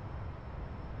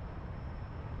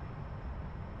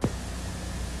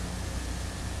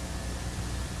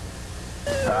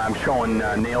 I'm showing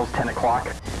nails 10 o'clock.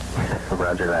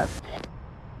 Roger that.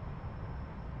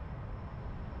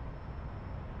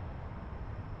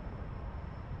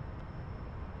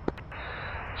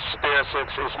 Spear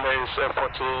 6 is nails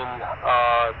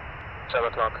F-14, 10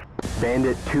 o'clock.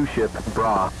 Bandit 2 ship,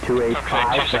 Bra,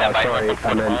 285, sorry,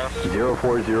 I meant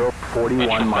 040,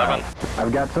 41 miles.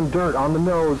 I've got some dirt on the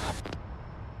nose.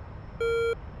 2,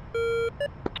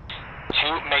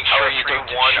 make sure you don't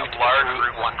shoot large through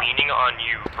group 1. leaning on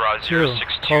you, bra 2.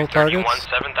 062, Call 31, targets.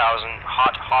 7,000,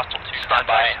 hot, hostile, 2 Stand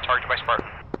by. contacts, target by Spartan.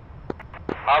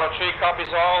 Hollow 3 copies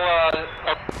all.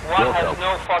 1 Will has do.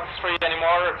 no Fox 3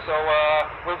 anymore, so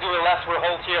we'll do a left, we'll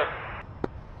hold here.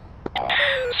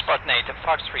 Spartan 8,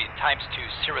 Fox 3, times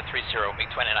 2, 030,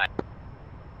 MiG-29.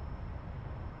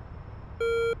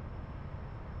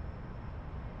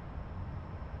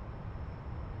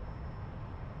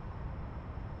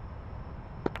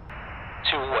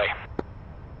 Two away.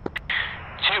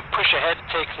 2, push ahead,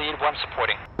 take take lead, 1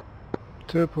 supporting.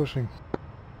 2 pushing.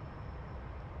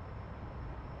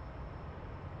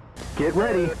 Get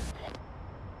ready.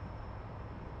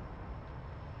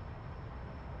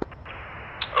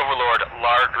 Overlord,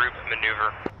 LAR group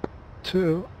maneuver.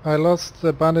 2. I lost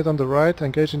the bandit on the right,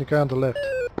 engaging the guy on the left.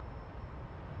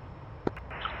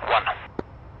 1.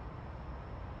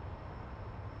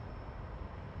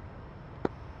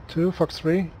 2, Fox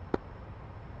 3.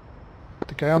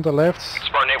 The guy on the left,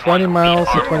 Spartan 8-1, 20 miles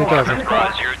to 20,000. 022,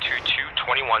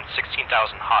 21,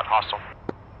 16,000, hot, hostile.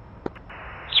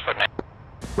 Spartan 8.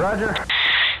 Roger. 2,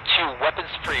 weapons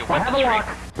free, Have weapons a free. lock.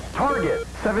 Target,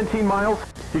 17 miles.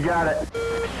 You got it.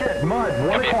 Shit, mud,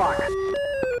 1 o'clock.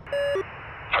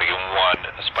 Falcon 1,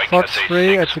 Spike Fox SA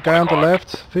 3, 6, it's the guy on the 1 o'clock.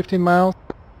 left, 15 miles.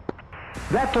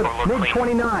 That's a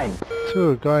MiG-29.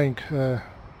 2, going,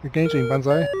 engaging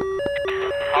Banzai.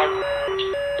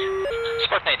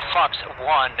 Spartan 8, Fox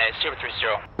 1, 030.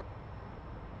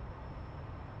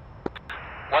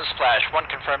 1 splash, 1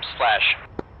 confirmed splash.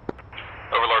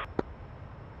 Overlord.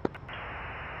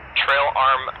 Trail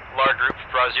arm, LAR group,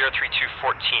 draw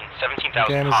 03214,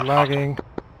 17,000, Again, is hot, lagging.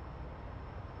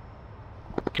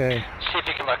 Okay, See if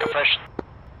you can lock a fresh.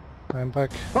 I'm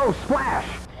back. Oh, splash.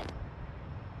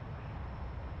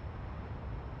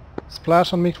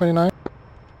 Splash on MiG-29.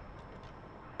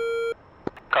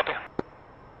 Copy.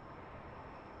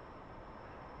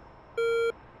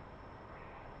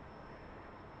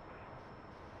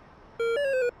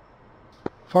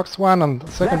 Fox 1 on the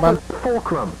second That's band. a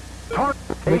fulcrum. Target,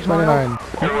 8 MiG-29. miles.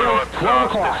 Overlord, 12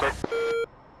 o'clock.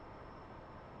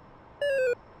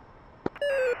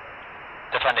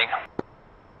 Defending.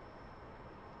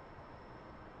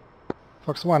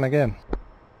 Fox 1 again.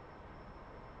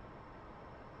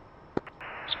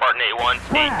 Spartan 8-1,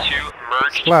 8-2,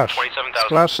 merged, Splash. 27,000.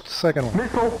 Splash second one.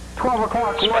 Missile, 12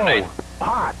 o'clock Spartan low. 8.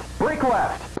 Hot. Break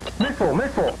left. Missile,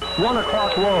 1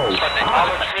 o'clock low. Spartan 8, Hot.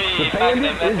 follow The 3,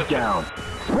 bandit Magnum is down.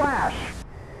 Splash.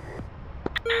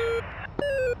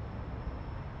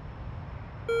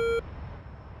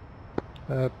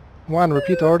 One,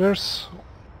 repeat orders.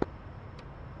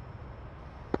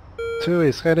 2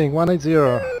 is heading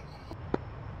 180.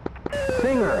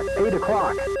 Singer, 8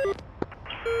 o'clock.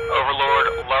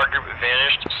 Overlord, LAR group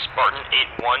vanished, Spartan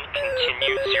 8-1,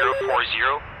 continue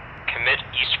 040, commit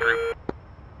east group.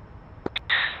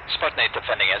 Spartan 8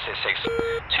 defending SA6.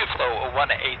 2 flow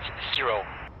 180.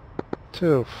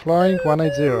 2, flying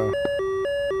 180.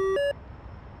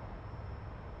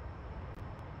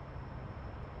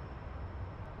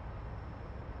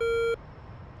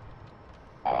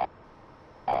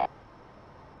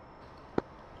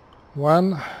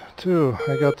 One, 2.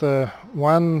 I got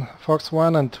 1 Fox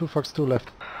 1 and 2 Fox 2 left.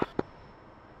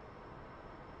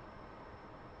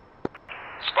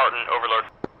 Spartan, Overlord.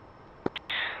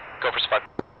 Go for Spartan.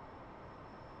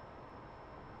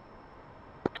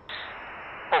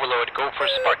 Overlord, go for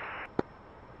Spartan.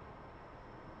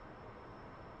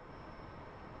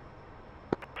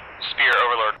 Spear,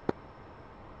 Overlord.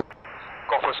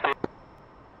 Go for spear.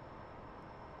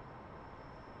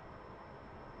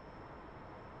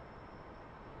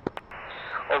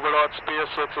 Overlord, Spear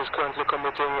 6 is currently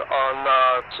committing on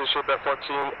to ship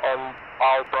F-14 on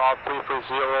our Bravo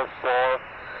 330 for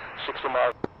 60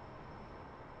 miles.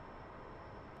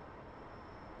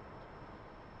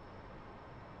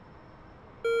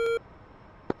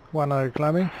 One are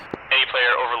climbing. Any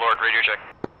player, Overlord, radio check.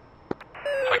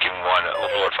 Falcon 1,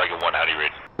 Overlord, Falcon 1, how do you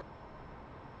read?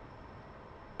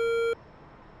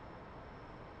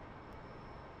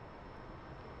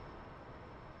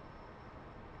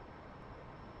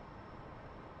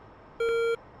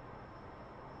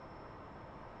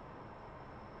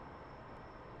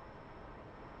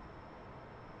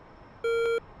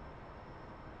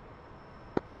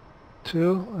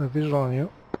 Two, visual on you.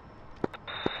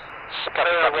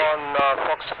 Player 1,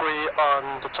 Fox 3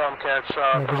 on the Tomcats,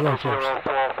 visual on 0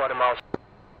 for 40 miles.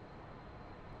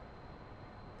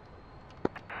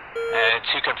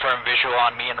 2 confirm visual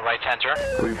on me in the right center.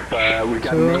 We've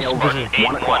got Two, nails, visual.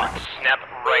 1 o'clock. Snap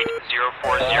right,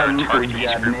 040, target We've east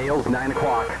got group. nails, 9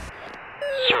 o'clock.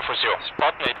 040.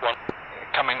 Spartan 8-1.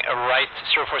 Coming right,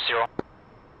 040.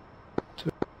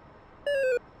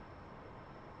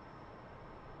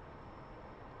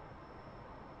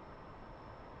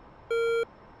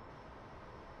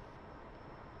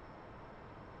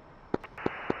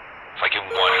 Falcon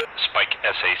 1, Spike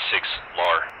SA6,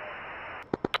 LAR.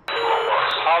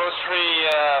 Hollow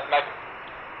 3, Mac.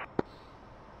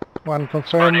 One,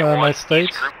 confirm my state.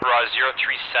 East group, raw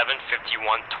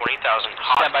 03751, 20,000,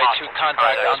 hot, Stand by hot, 2 two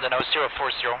contact contacts. on the nose,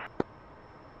 040.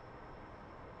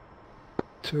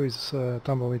 2 is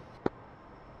tumbleweed.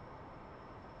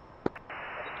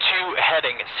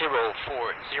 heading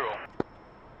 040.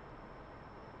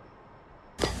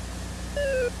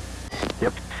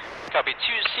 Yep. Copy 2,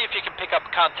 see if you can pick up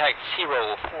contact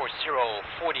 040,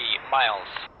 40 miles.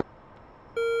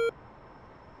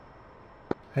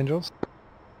 Angels?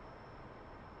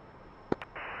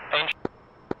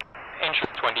 Angel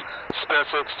 20. Spare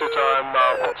 6 to time,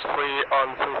 Fox 3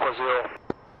 on 340.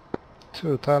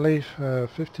 To Tali,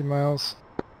 50 miles.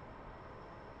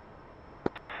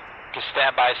 Just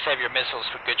stand by, save your missiles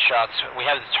for good shots. We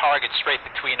have the target straight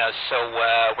between us, so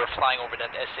we're flying over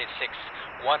that SA-6.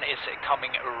 One is coming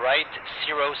right,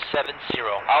 070.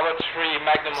 Hour 3,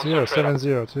 Magnum on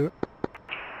 0702.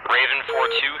 Raven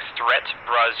 4-2, threat,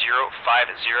 Bra 050,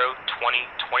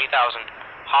 20,000.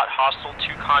 Hot hostile,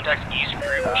 2 contacts, east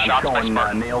group, shots by Showing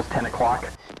Spartan. nails 10 o'clock.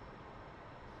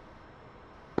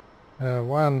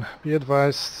 1, be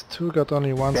advised, 2 got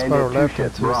only 1 Daniel Sparrow 2 left Chit,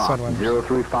 and 2 Bra, Sidewinders.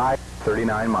 035,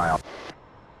 39 miles.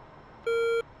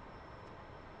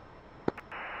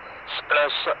 Spare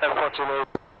F-14A.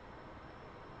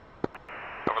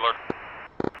 Overlord.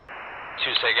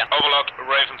 2 say again. Overlord,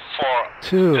 Raven 4.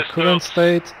 2, Pistol. current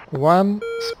state, 1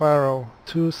 Sparrow,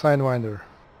 2 Sidewinder.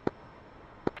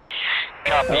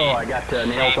 Copy. Oh, I got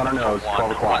nails on our nose,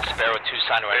 12 o'clock. Sparrow 2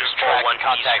 Sidewinders, Raven 4-1, track,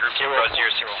 contact east group, Bra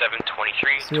 060. 067,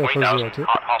 23, 20,000.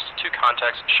 Hot hostile, 2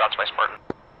 contacts, shots by Spartan.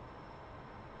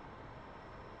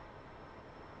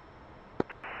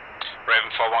 Raven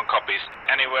 4-1 copies.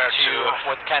 Anywhere to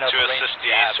What kind of to range assist do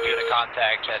you have the for the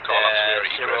contact at call up to your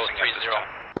egressing at this 030? time.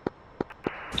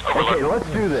 Okay, let's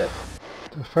do this.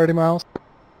 30 miles.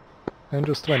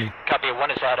 Angels 20. Copy,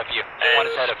 1 is ahead of you. 1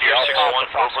 is ahead of you. Spear I'll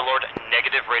 6-1, follow the Overlord,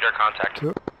 negative radar contact.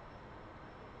 2.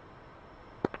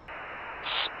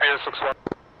 Spare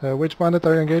 6-1. Which bandit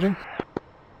are you engaging?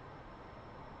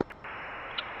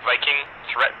 Viking,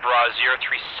 threat, Bra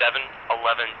 037,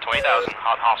 11, 20,000.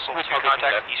 Hot hostile, 2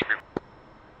 contacts, east group.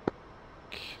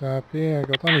 Copy, I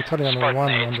got only Italian on 1 on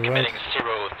Spartan 8 the right. committing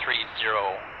 030,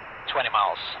 20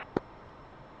 miles.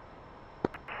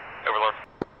 Overlord.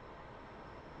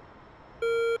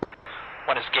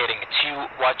 1 is gating 2,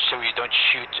 watch so you don't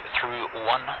shoot through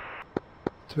 1.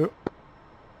 2.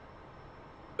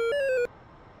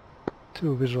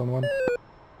 2 visual on 1.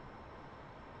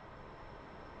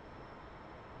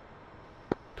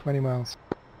 20 miles.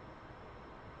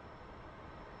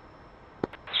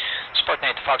 Spartan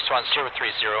 8, Fox 1, 030,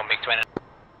 MiG-20.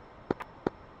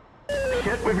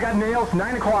 Shit, we've got nails,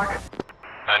 9 o'clock.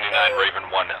 99 Raven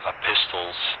 1,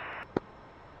 pistols.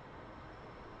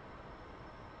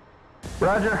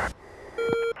 Roger.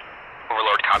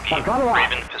 Overlord, copy. I've got a lot.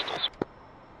 Raven, pistols.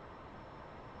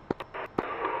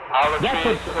 Hour 3 That's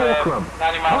a is fulcrum.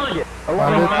 90 miles. Target, From,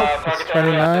 11 miles. Bandit, target it's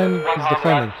area, 29, 1 he's hard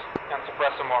defending. left. Can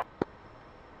suppress some more.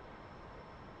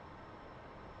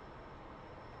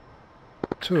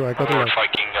 2, I got Overlord 11.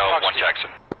 Viking 1 Jackson.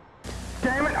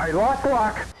 Damn it, I lost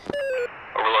lock.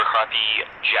 Overlord, copy.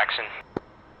 Jackson.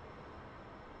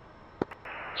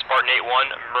 Spartan 8-1,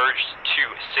 merged to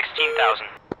 16,000.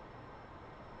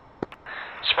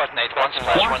 Spartan 8, 1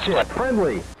 splash, 1 Watch splash. it,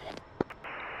 friendly.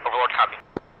 Overlord, copy.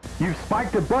 You've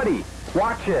spiked a buddy.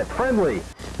 Watch it, friendly.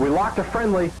 We locked a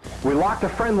friendly. We locked a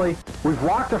friendly. We've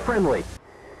locked a friendly.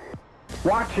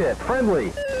 Watch it,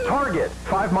 friendly. Target,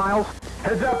 5 miles.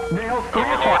 Heads up, nails, 3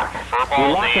 o'clock. We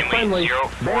locked a friendly.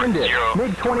 Bandit,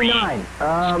 MiG-29.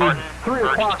 3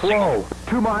 o'clock low.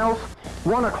 2 miles.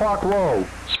 1 o'clock low.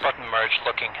 Spartan merge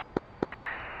looking.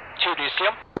 2, do you see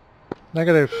him?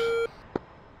 Negative.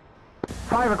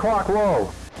 5 o'clock low.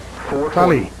 440.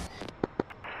 Tally.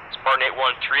 Spartan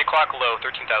 8-1, 3 o'clock low,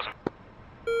 13,000.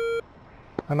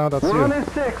 I know that's We're on you.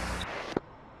 S6.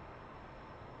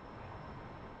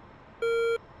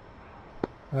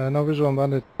 No visual on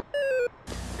bandit.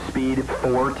 Speed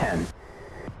 410.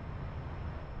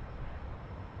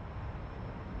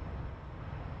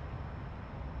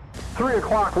 Three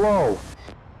o'clock low.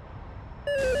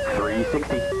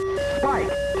 360. Spike.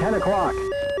 10 o'clock.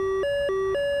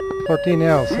 14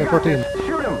 L's, You got 14. this.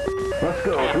 Shoot him. Let's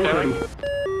go. 330.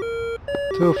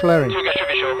 2 flaring. 2, got your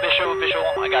visual, visual,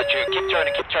 I got you. Keep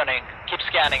turning, keep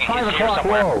scanning. 5 He's here o'clock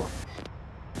somewhere. low.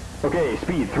 Okay,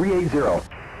 speed 380.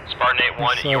 Spartan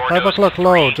 8-1, It's, your 5 nose o'clock 3,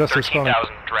 low, just as coming.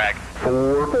 13,000, drag.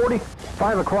 440.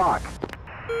 5 o'clock.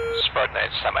 Spartan 8,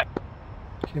 semi.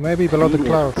 He may be below the Speed is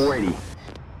clouds. 480.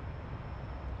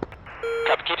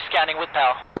 Copy, keep scanning with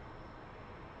PAL.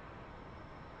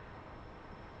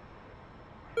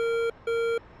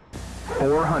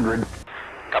 $400.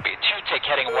 Copy, 2, take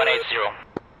heading 180.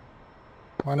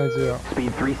 180.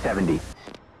 Speed 370.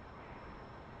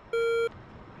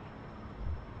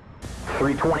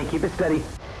 320. Keep it steady.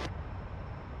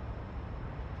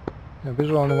 Yeah,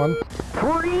 visual on 1.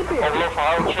 350. Overlord for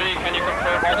Hollow Tree, can you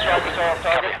confirm all strikers are off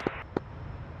target?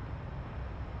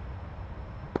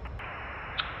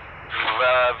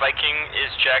 Viking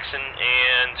is Jackson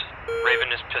and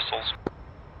Raven is pistols.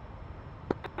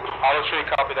 Hollow Tree,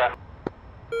 copy that.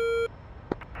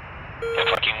 Yeah,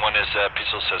 Viking 1 is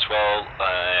pistols as well,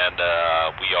 and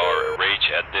we are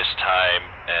rage at this time,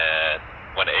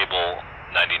 when able,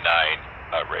 99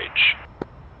 rage.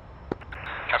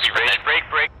 Copy, rage,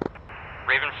 break.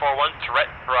 Raven 4-1, threat,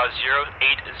 bra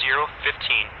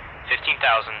 08015,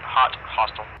 15,000, hot,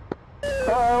 hostile.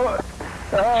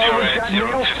 We got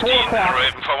nails 4 o'clock.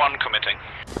 Raven 4-1 committing.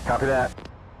 Copy that.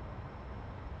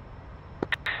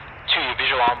 2,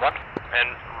 visual on 1. And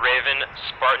Raven,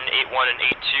 Spartan 8-1 and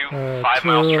 8-2, 5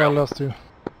 miles 2, I trail. lost you.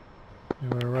 You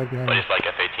were right behind But me. it's like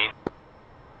F-18.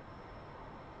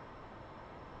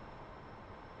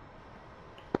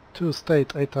 2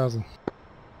 state, 8,000.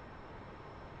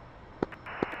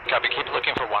 Copy, keep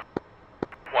looking for 1.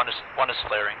 One is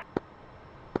flaring.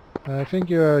 I think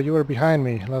you were behind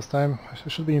me last time. I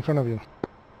should be in front of you.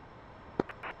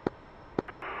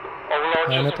 Overlord,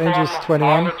 And just at Angels inform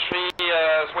 21. Hollow Tree,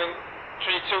 swing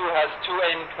 3-2 has 2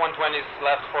 AIM-120s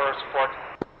left for support.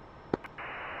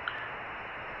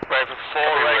 Raven 4,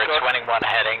 we're 21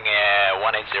 heading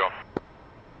 180.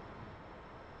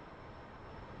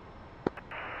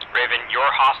 Raven,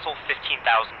 you're hostile,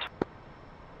 15,000.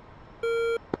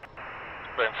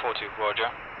 Raven 42, roger.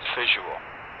 Visual.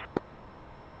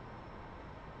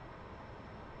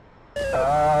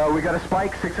 We got a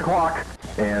spike, 6 o'clock.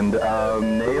 And,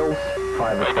 nails,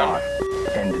 5 o'clock.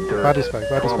 And dirt, Body spike,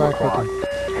 12 o'clock.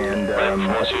 And,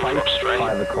 a spike,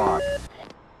 5 o'clock.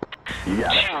 You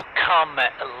got it. 2, come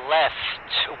left,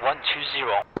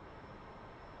 120.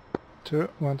 2,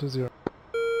 120.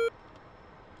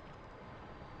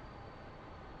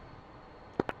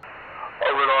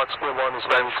 Overlord, Square 1 is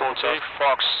Raven 42,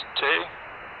 Fox 2.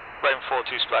 Raven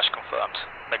 42, splash confirmed.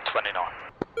 Meg 29.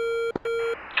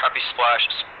 Copy, splash,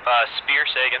 spear,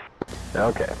 say again.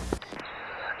 Okay.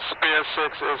 Spear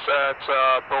 6 is at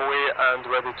Bowie and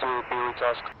ready to be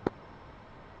retasked.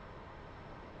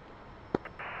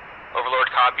 Overlord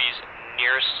copies,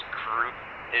 nearest group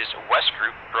is West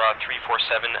Group, bra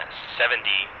 34770,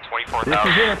 This is 24,000.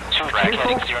 it. Track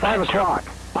heading Cancel, 5 o'clock.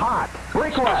 Hot.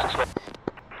 Break left.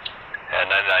 And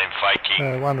 99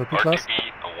 Viking, 1 repeat last.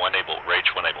 RTB, 1 able, rage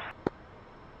 1 able.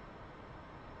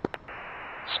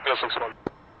 Spear 6-1.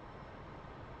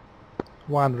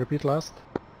 1 repeat last.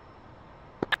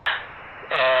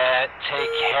 Take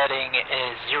heading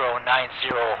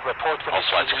 090. Report when you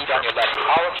see lead on your left.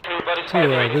 Hollow Tree, buddy,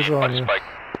 2, visual on you. Spike.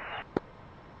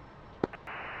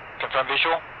 Confirm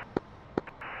visual.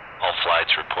 All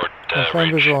flights report Confirm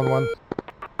rage. visual on 1.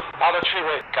 Hollow Tree,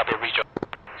 wait. Copy, region.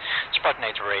 Spartan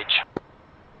 8 rage.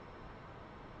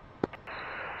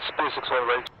 Spear 6-1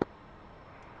 rage.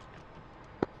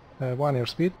 1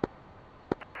 airspeed.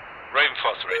 Raven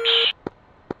 4 rage.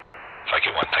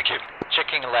 Viking 1, thank you.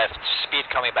 Checking left, speed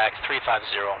coming back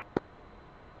 350.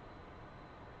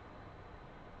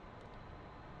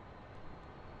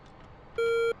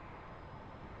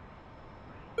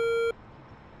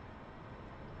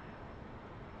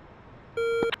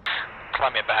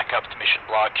 Climbing back up to mission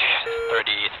block,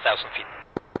 30,000 feet.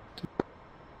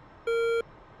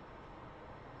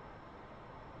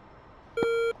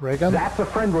 Reagan. That's a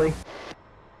friendly.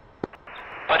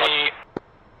 Buddy,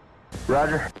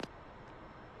 Roger.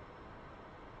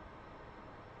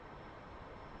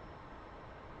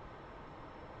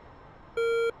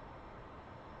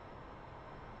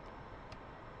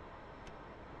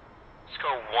 Let's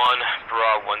go 1,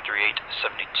 bra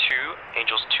 13872,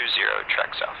 Angels 20,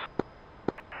 track south.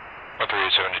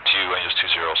 13872, Angels 20,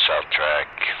 south track,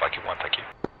 Viking 1, thank you.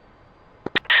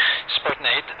 Spartan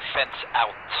 8, fence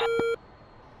out.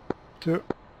 2.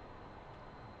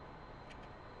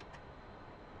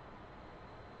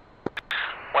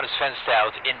 One is fenced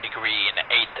out in the green,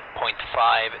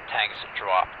 8.5, tanks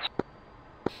dropped.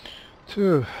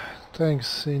 2.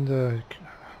 Tanks in the...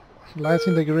 Lights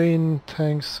in the green,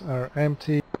 tanks are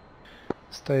empty.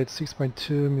 State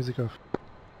 6.2, music off.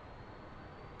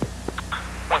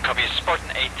 1 copy,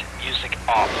 Spartan 8, music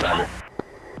off.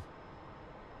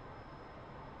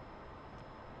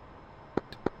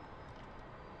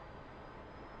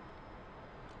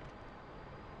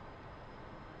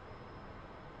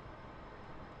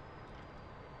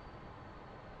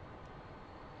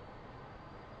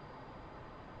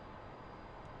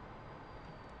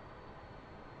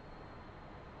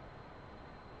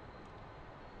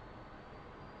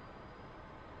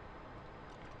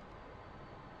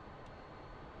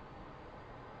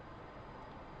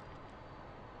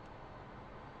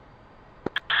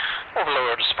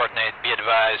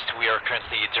 advised, we are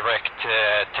currently direct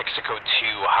Texaco to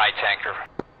high tanker.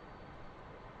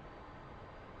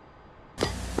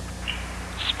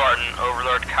 Spartan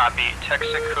Overlord, copy.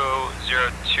 Texaco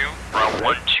 02, route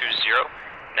 120,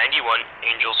 91,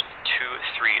 Angels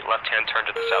 23, left-hand turn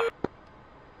to the south.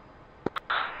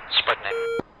 Spartan 8.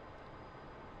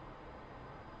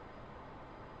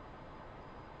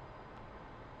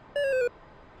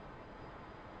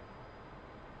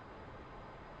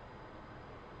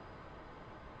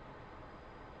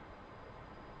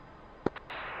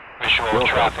 Visual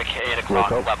traffic, 8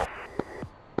 o'clock level.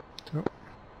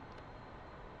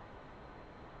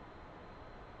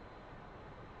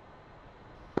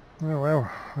 Oh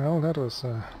well, that was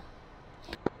a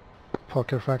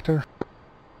poker factor.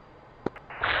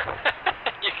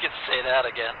 You can say that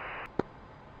again.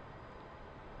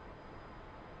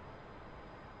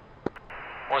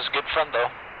 Was good fun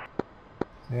though.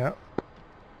 Yeah.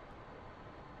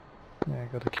 Yeah,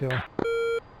 got a kill.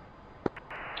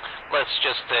 Let's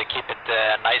just keep it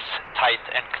nice, tight,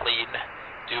 and clean.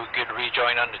 Do a good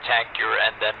rejoin on the tanker,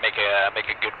 and then make a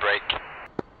good break.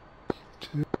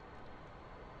 2.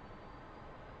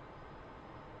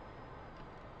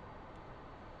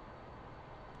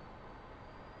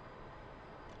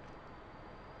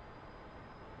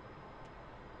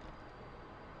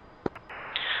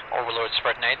 Overlord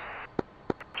Spartan 8.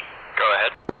 Go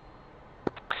ahead.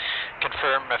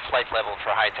 Confirm flight level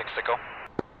for high Texaco.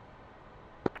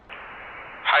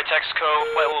 High Texaco,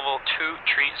 flight level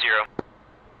 230.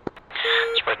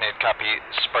 Spartan 8 copy.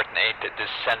 Spartan 8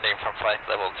 descending from flight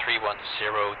level 310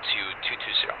 to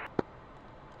 220.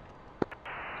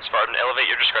 Spartan, elevate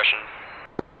your discretion.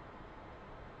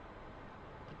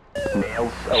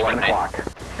 Nails 11 o'clock.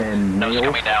 And Nose nails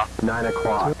coming down. 9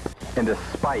 o'clock. And a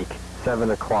spike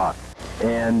 7 o'clock.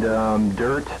 And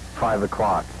dirt 5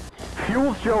 o'clock.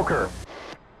 Fuel's Joker.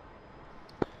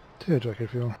 2 Joker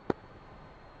fuel.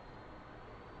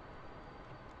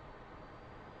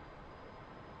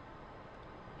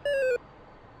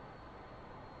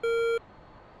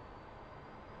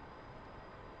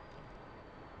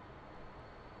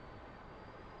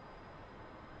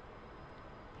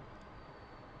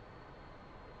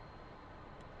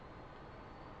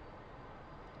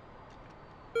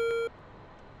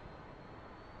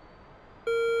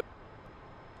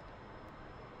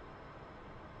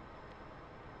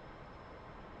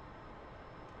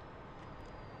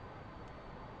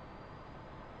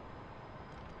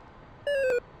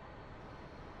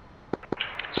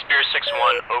 Spear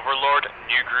 6-1, Overlord,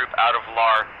 new group out of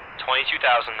LAR,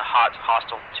 22,000, hot,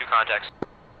 hostile, 2 contacts.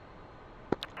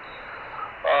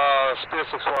 Spear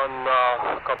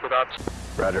 6-1, copy that.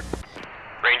 Roger.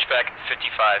 Range back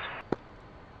 55.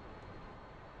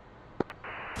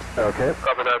 Okay.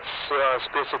 Copy that.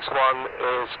 Spear 6-1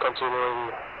 is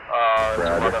continuing to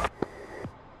Roger. monitor.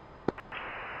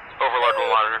 Overlord will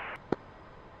monitor.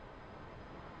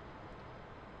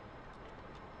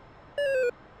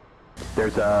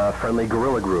 There's a friendly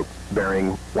guerrilla group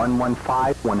bearing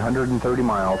 115, 130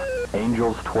 miles,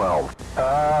 Angels 12.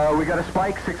 We got a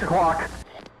spike, 6 o'clock.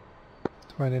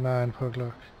 29 per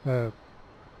clock.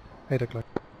 8 o'clock.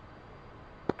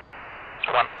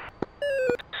 1.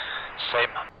 Same.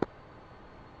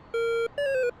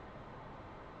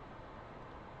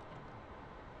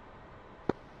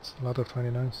 It's a lot of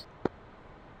 29s.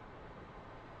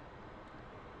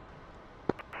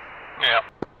 Yeah.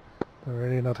 They're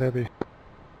really not happy.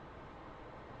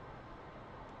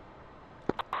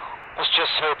 Let's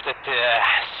just hope that the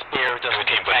spear doesn't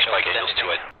get tangled like with Angels to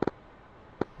anything.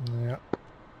 it. Yeah.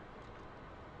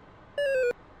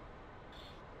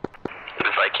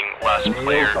 The Viking last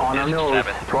player Nails on our is nose,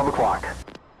 7. 12 o'clock.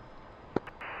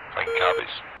 Viking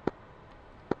copies.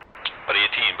 Buddy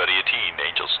 18,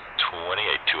 Angels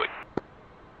 28 to it.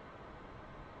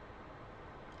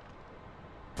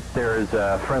 There is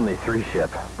a friendly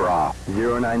 3-ship, Bra,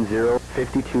 090,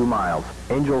 52 miles,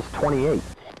 Angels 28.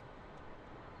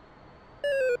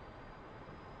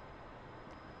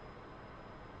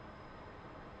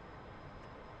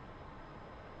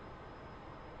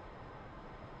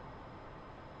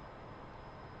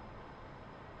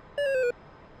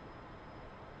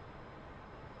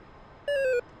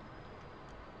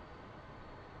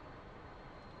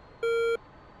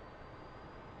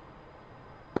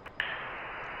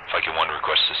 Viking 1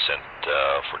 requests descent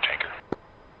for tanker.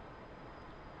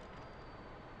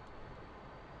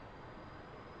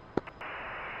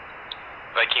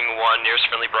 Viking 1, nearest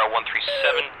friendly Bra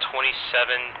 137,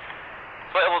 27,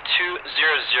 flight level 200,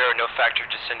 no factor,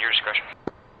 descend your discretion.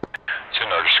 To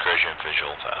our discretion,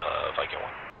 visual, Viking 1.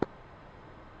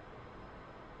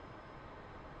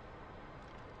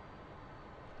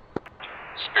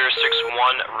 Spirit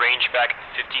 6-1, range back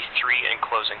 53 and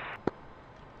closing.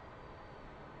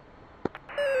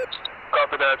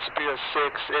 Copy that. Spirit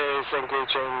 6 is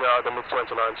engaging the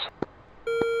mid-20 lines.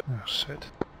 Oh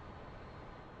shit.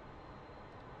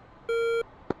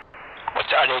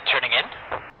 Are they turning in?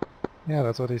 Yeah,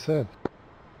 that's what he said.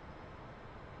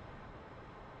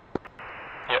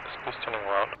 Yeah, Spirit's turning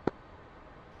around.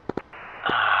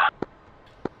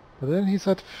 But then he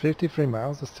said 53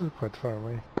 miles, that's still quite far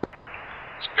away.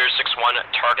 Spirit 6-1,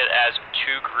 target as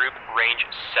 2 group, range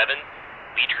 7.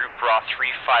 Lead group bra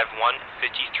 351,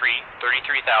 53,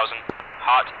 33,000.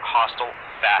 Hot, hostile,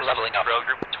 fast. Leveling up. Trail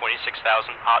group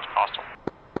 26,000, hot, hostile.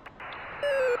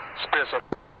 Spirit 6.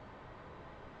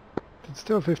 It's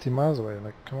still 50 miles away,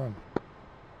 like, come on.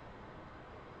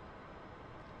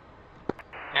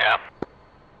 Yeah.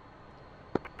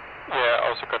 Yeah, I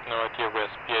also got no idea where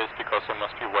Spear is because they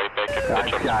must be way back if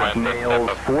they just Got went nails,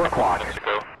 4 o'clock. minutes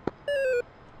ago.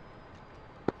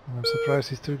 I'm surprised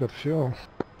he still got fuel.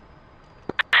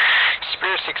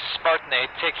 Spirit 6 Spartan 8,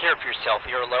 take care of yourself.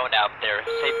 You're alone out there.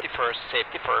 Safety first,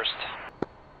 safety first.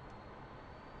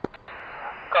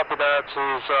 Copy that.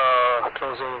 He's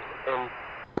closing in.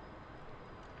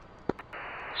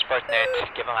 Spartan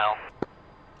 8, give him hell.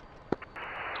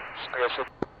 Spirit 6.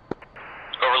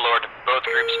 Overlord, both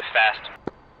groups fast.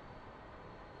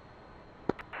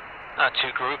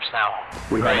 2 groups now.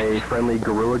 We have a friendly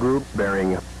guerrilla group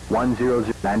bearing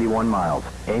 10091 miles.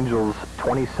 Angels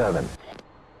 27.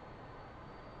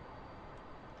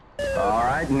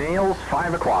 Alright, nails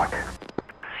 5 o'clock.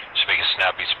 Just make a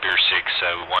snappy Spear 6,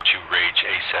 we want you rage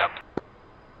ASAP.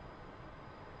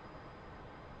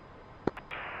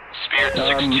 Spirit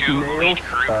 6-2, lead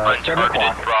group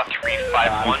untargeted, bra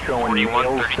 351, 41,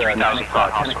 33,000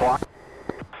 hot, hostile.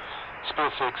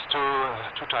 Spirit 6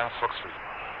 2 times Fox 3.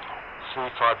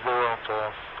 350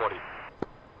 for 40.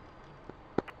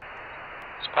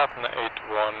 Spartan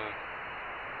 8-1,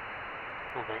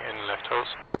 moving in left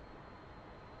hose.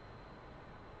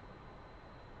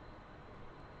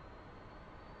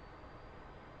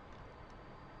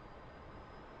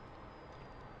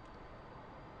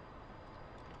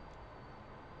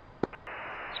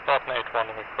 Spartan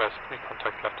 8-1, request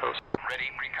pre-contact left hose. Ready,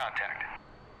 pre-contact.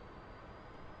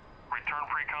 Return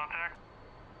pre-contact.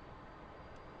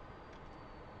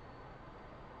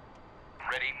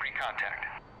 Ready, pre-contact.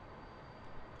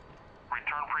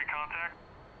 Return pre-contact.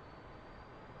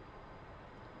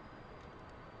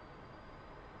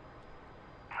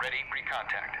 Ready,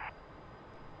 pre-contact.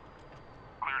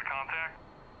 Cleared contact.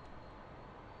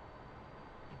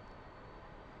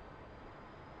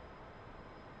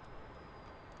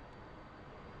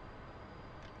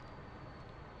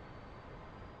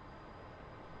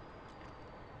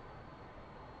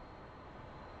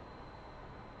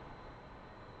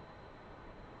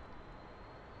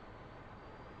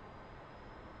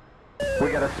 We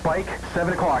got a spike,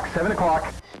 7 o'clock, 7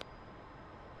 o'clock.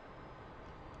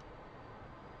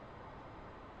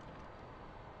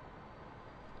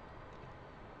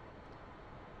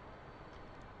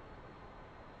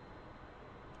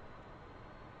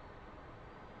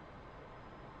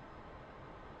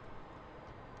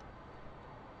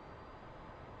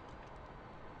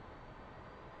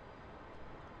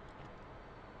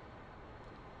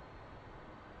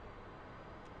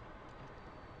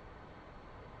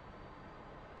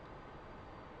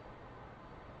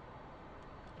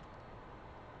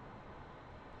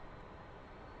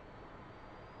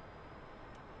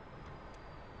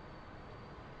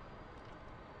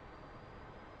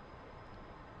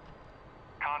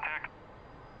 Contact.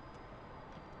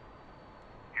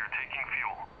 You're taking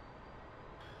fuel.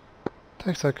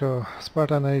 Texaco,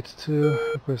 Spartan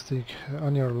 8-2, requesting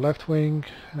on your left wing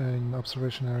in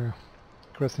observation area.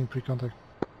 Requesting pre-contact.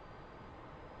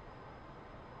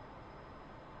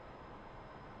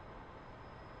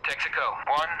 Texaco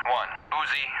 1-1,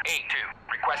 Uzi 8-2,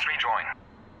 request rejoin.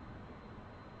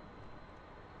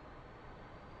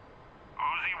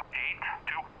 Uzi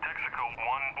 8-2, Texaco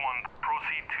 1-1,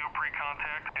 proceed to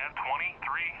pre-contact at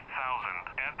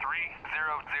 23,000 at 300.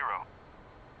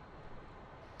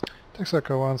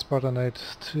 Texaco 1, Spartan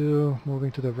 8-2,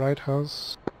 moving to the right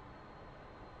house.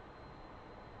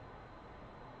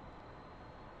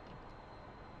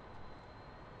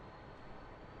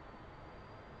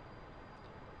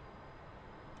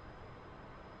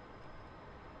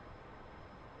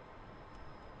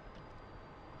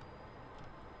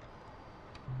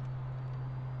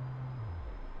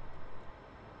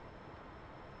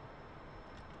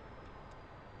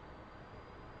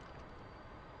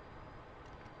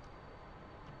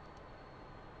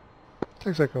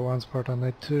 Texaco 1, Spartan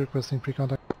 8-2, requesting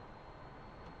pre-contact.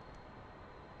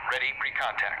 Ready,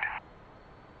 pre-contact.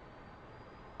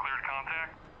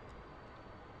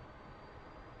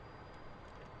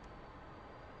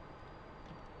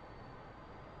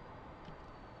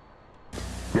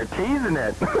 You're teasing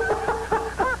it.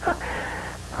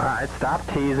 Alright, stop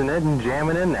teasing it and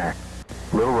jam it in there.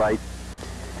 Little right.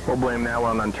 We'll blame that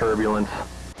one on turbulence.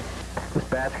 This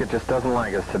basket just doesn't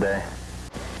like us today.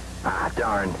 Ah,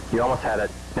 darn. You almost had it.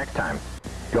 Next time.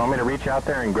 You want me to reach out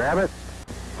there and grab it?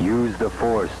 Use the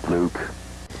force, Luke.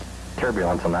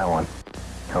 Turbulence on that one.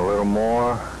 A little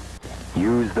more.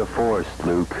 Use the force,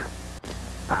 Luke.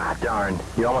 Ah, darn.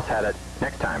 You almost had it.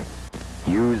 Next time.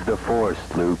 Use the force,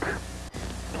 Luke.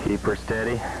 Keep her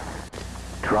steady.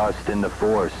 Trust in the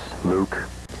force, Luke.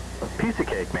 Piece of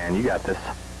cake, man. You got this.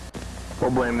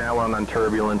 We'll blame that one on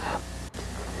turbulence.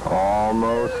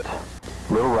 Almost.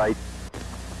 Little right.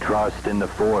 Trust in the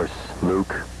force,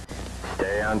 Luke.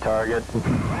 Stay on target.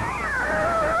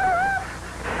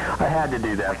 I had to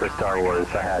do that for Star Wars.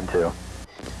 I had to.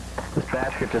 This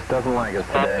basket just doesn't like us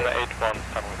today.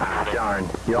 Ah, darn.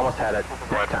 You almost had it.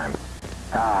 Next time.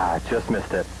 Ah, just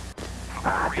missed it.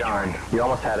 Ah, darn. You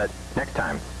almost had it. Next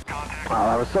time. Oh,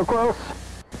 that was so close.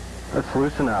 Let's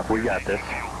loosen up. We got this.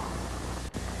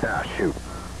 Ah, shoot.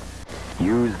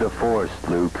 Use the force,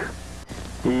 Luke.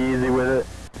 Easy with it.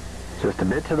 Just a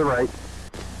bit to the right.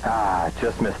 Ah,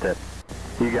 just missed it.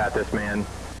 You got this, man.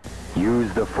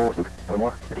 Use the force, Luke. A little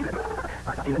more. A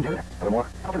little more.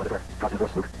 I'll do it. Trust in the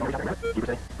force, Luke. Don't reach out there, grab it. Keep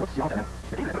her steady. Whoops, you almost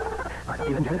had it, man. Okay,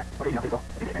 you got it.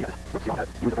 Whoops, you almost had it.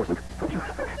 Use the force, Luke. You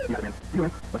got it, man. You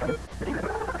win. Let's try it.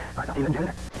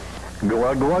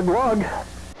 Glug, glug, glug.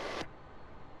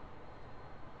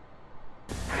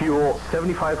 Fuel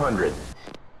 7,500.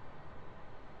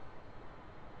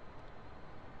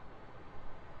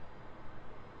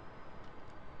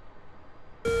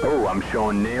 Oh, I'm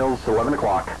showing nails 11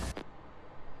 o'clock.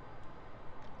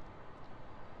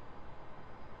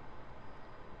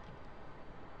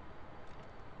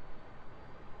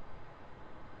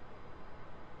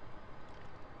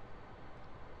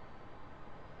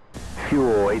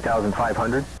 Fuel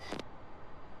 8,500.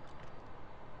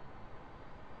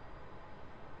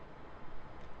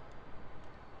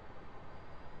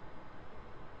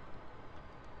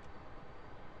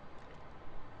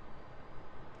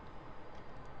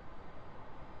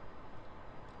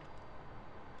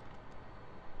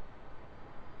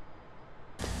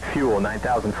 Fuel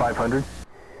 9,500.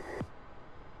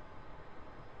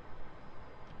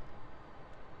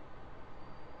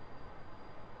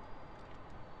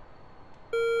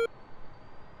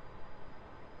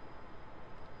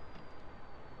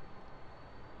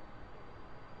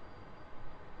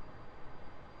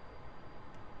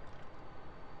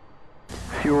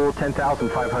 Fuel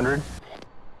 10,500.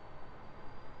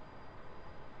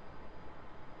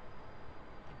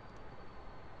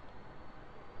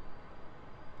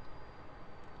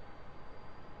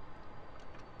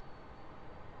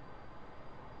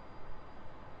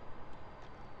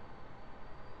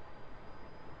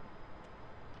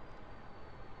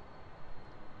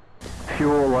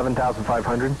 Fuel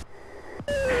 11,500.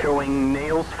 Showing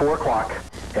nails 4 o'clock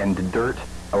and dirt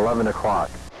 11 o'clock.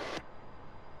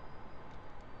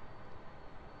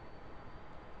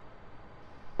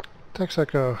 Tax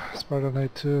Echo, Spartan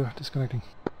A2, disconnecting.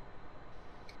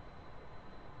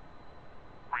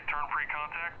 Return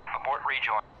pre-contact. Abort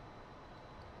rejoin.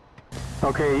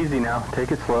 Okay, easy now.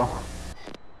 Take it slow.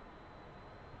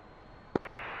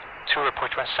 2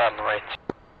 report west on the right.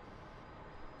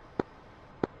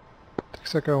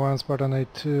 Tax Echo 1, Spartan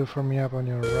A2, from me up on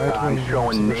your right I'm wing.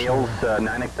 showing nails 10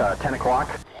 o'clock.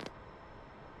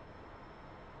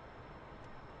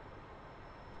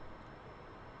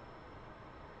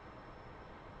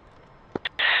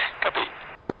 Copy.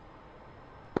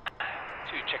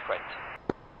 2, check right.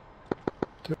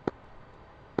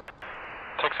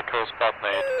 Texaco, Spartan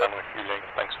 8, done refueling.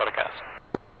 Thanks for the gas.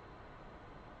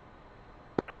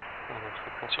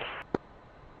 Frequency.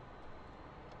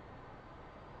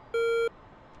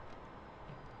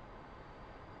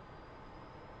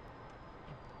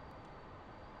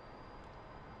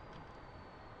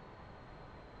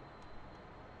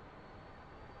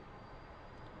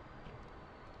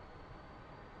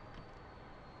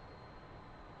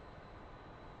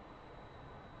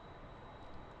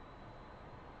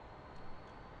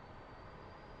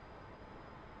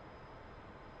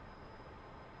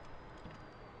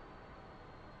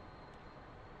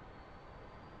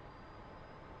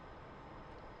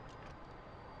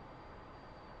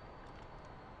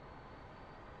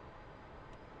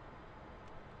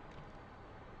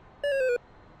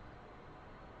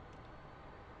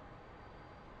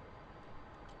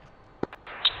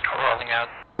 Rolling out.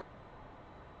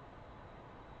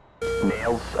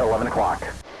 Nails 11 o'clock.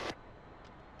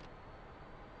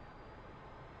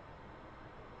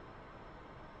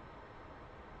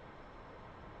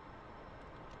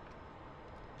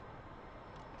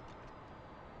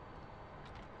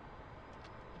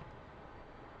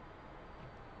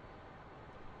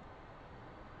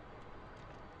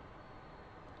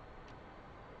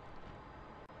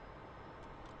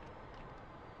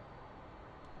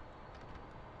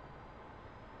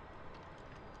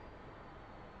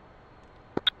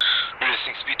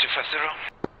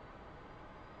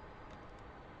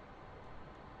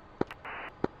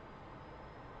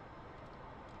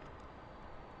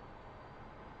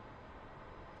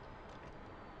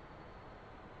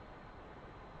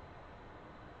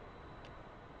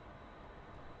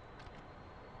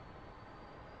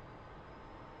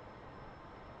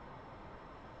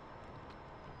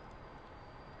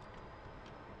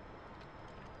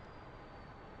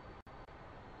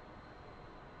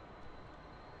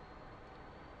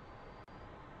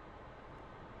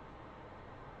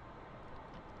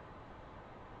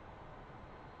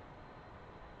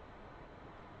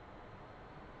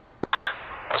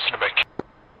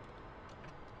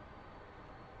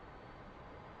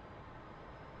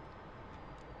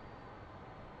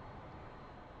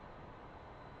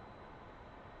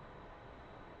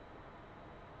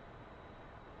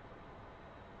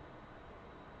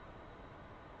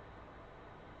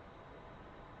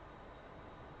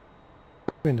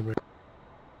 In the break.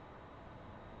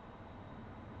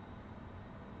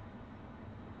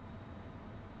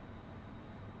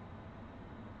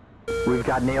 We've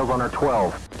got nails on our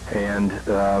 12,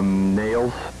 and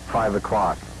nails 5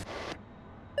 o'clock.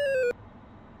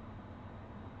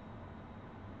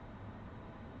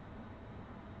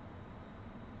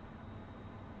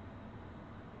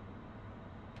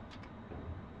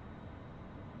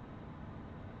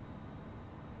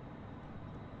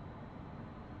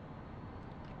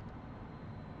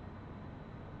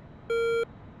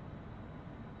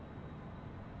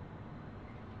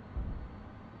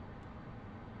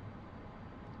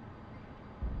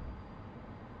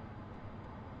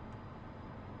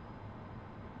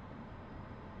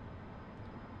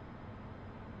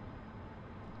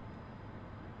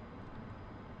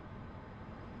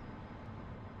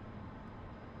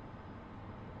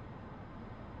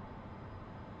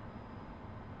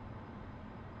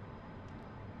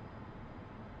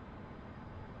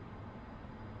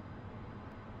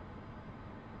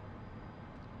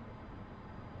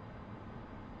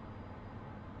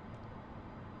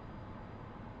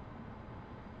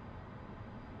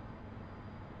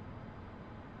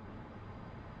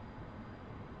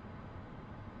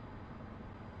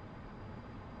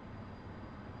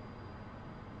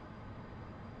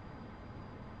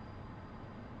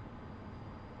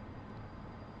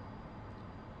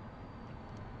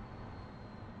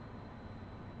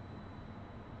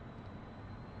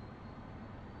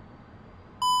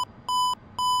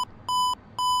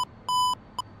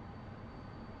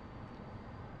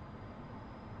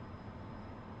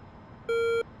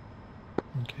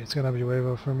 Okay, it's gonna be wave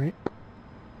off for me.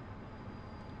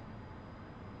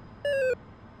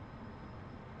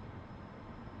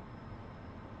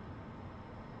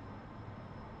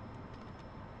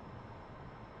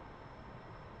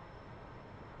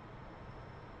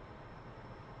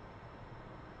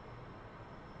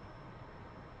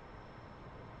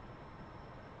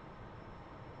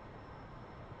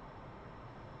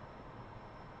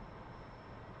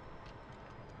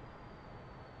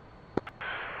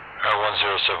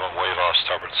 Air107 wave off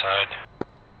starboard side.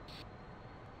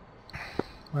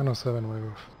 107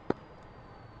 wave off.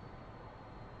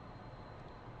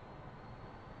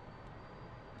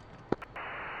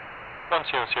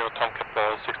 Tomcat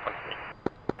 6.3.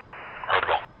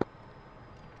 Audible.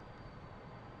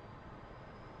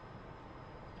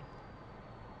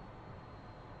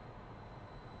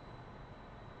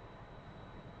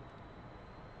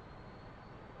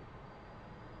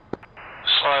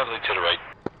 Slightly to the right.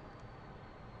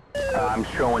 I'm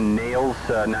showing nails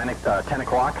 10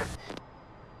 o'clock.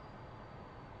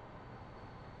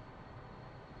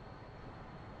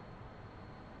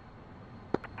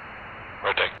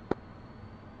 Rotate.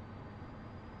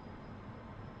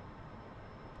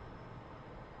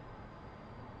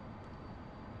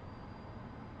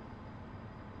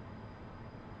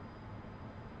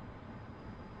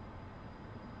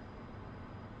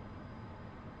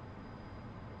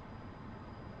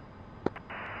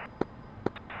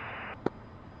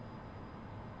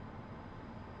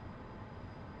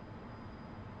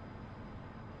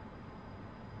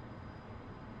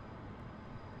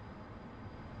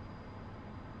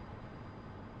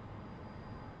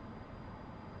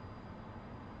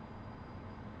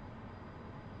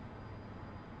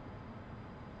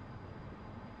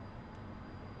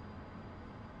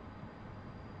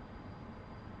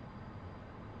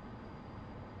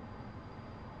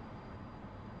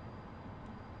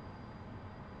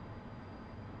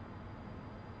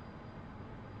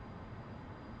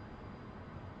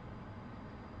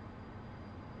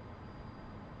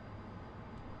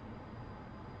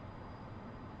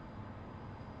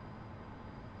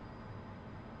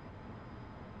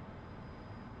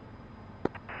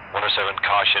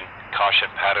 Caution. Caution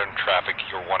pattern traffic.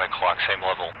 You're 1 o'clock, same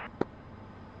level.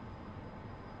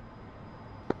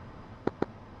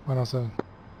 107.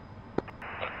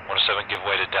 107, give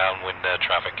way to downwind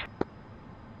traffic.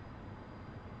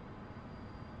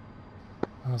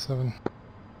 107.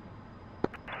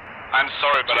 I'm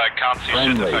sorry, but I can't see shit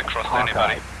Friendly, if I cross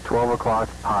Hawkeye, anybody. 12 o'clock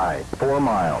high, 4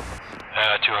 miles.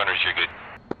 200, you're good.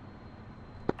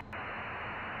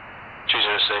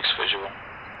 206, visual.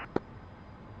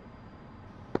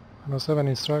 107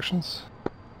 instructions.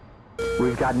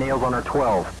 We've got nails on our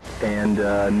 12, and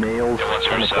nails Yeah,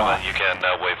 10 o'clock. 107, you can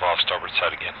wave off starboard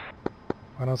side again.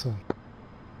 107.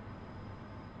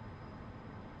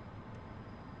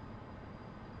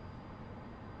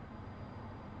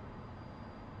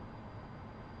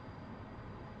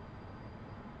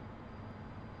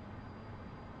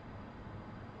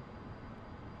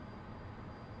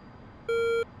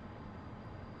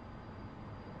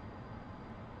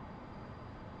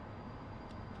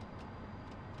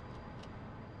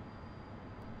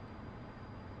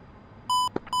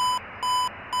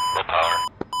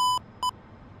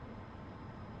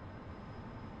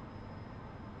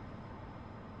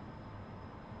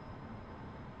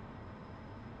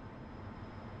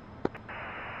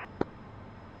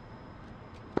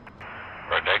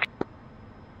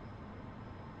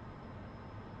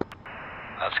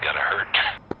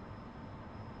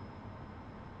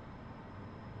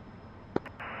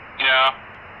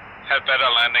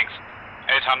 Thanks.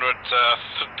 800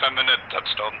 per minute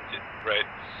touchdown rate.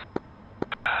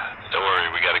 Don't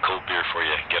worry, we got a cold beer for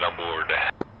you. Get on board.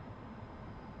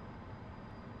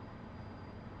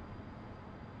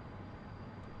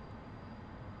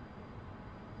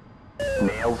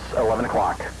 Nails, 11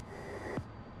 o'clock.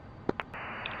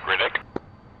 Riddick.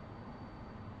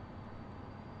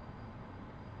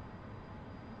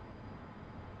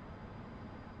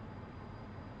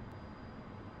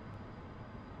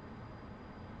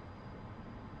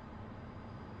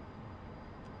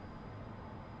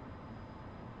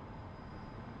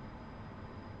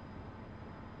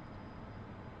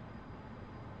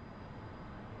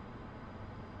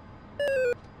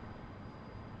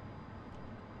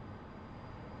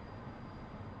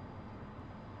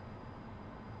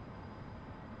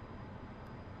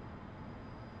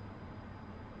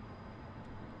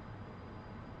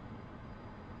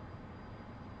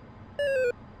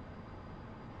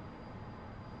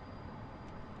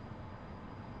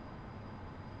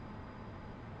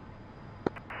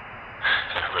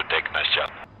 Riddick, nice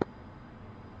job.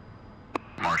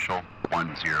 Marshall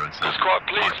 107. Squad,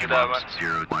 please, Marky that Mouse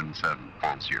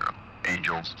 01740.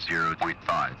 Angels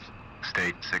 0.5.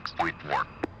 State 6.4.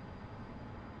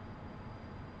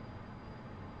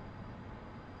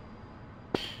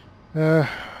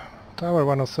 Tower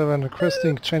 107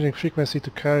 requesting changing frequency to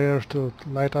carrier to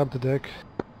light up the deck.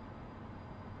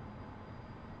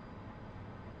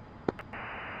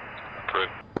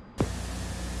 Approved.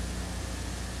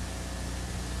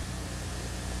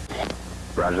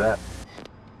 Roger that.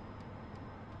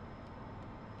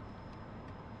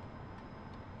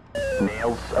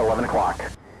 Nails, 11 o'clock.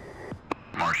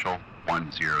 Marshall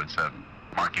 107.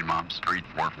 Marking Mom Street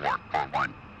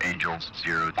 4441. Angels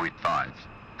 0.5.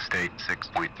 State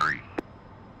 6.3.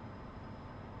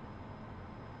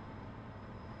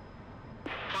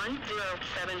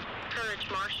 107. Courage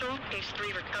Marshall. Case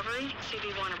 3 recovery.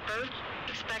 CV1 approach.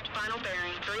 Expect final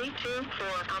bearing. 324.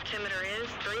 Altimeter is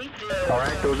 30.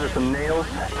 Alright, those are some nails.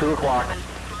 2 o'clock.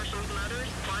 Marshall's Mothers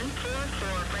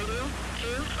 144. Radio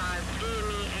 25.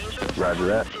 DME Angels. Roger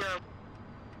that. 10.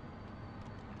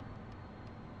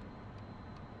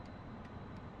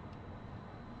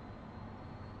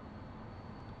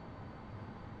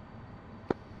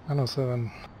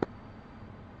 107.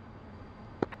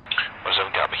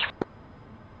 107, copy.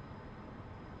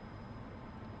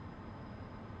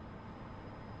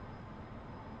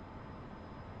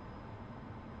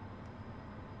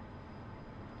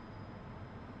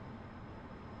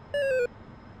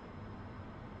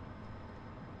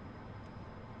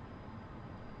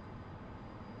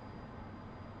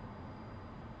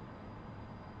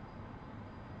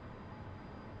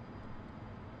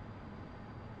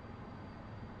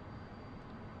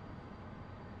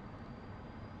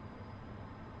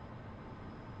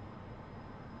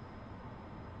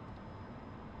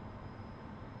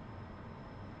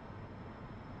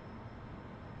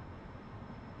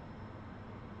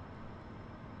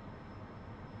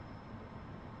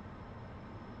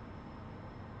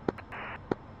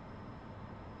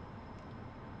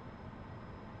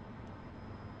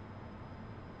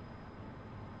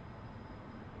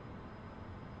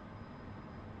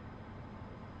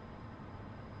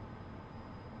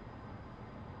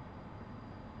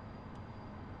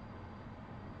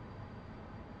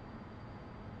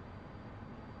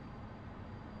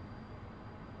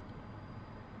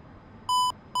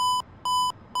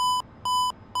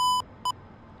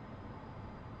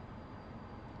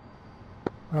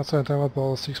 Outside tower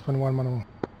ball 6.1 manual.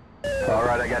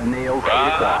 Alright, I got nails. 8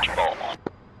 o'clock.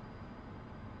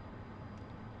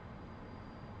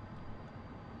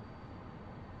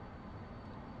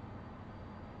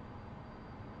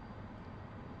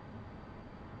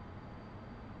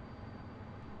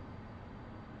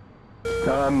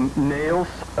 Nails,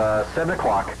 7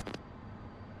 o'clock.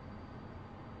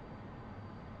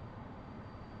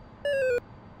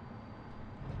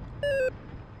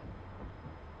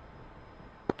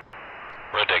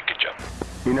 Riddick, good job.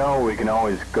 You know we can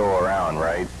always go around,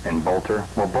 right? And bolter?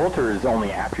 Well, bolter is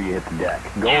only after you hit the deck.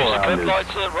 Go Use the around clip is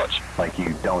lights, Roger. like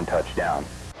you don't touch down.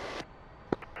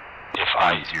 If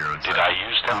did I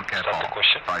use them? Is that the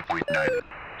question? 5.9.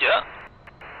 Yeah.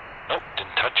 Nope,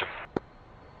 didn't touch him.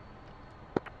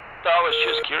 I was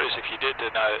just curious if you did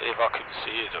and if I could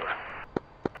see it or...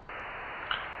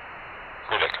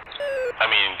 Riddick. I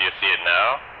mean, do you see it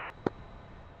now?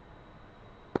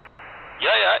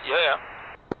 Yeah.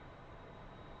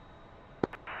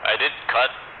 I did cut.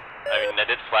 I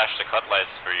did flash the cut lights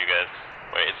for you guys.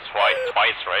 Wait, it's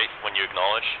twice, right? When you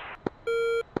acknowledge?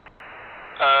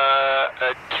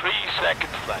 A 3-second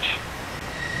flash.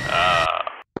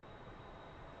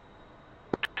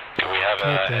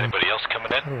 anybody else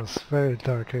coming in? That was very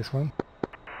dark, case 1.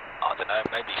 I don't know,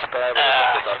 maybe spare.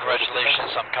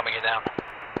 Congratulations, I'm coming in now.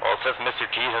 Well, it says Mr.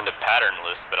 T is on the pattern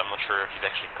list, but I'm not sure if he's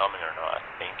actually coming or not. I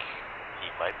think he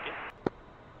might be.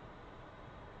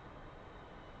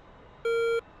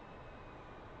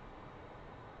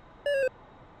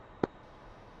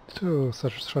 So,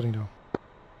 shutting down.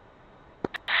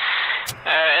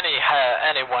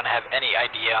 Anyone have any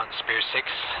idea on Spear 6?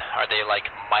 Are they like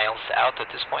miles out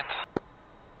at this point?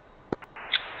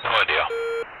 No idea.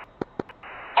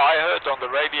 I heard on the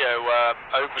radio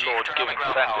Overlord giving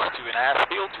sensors to an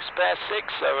airfield to spare 6,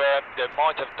 so they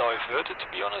might have diverted, to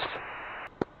be honest.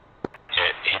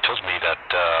 Yeah, he told me that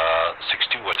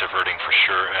 6-2 was diverting for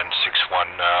sure, and 6-1,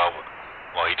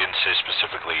 well, he didn't say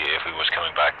specifically if he was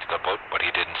coming back to the boat, but he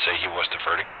didn't say he was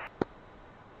diverting.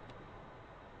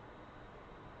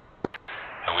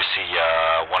 And we see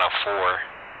 104.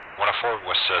 104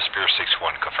 was Spear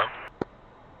 6-1, confirmed.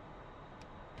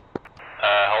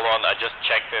 Hold on, I just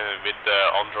checked with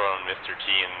Andro and Mr. T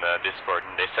in Discord,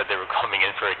 and they said they were coming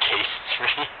in for a case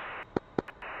 3.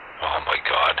 Oh my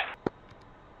god.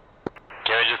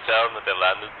 Can we just tell them that they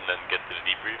landed and then get to the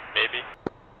debrief, maybe?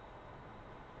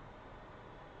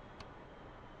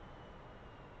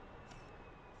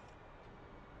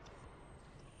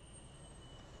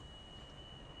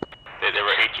 They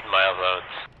were 18 miles out.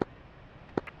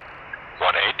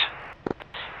 1-8?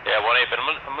 Yeah, 1-8, but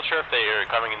I'm not sure if they are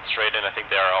coming in straight in. I think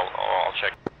they are. I'll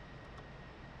check.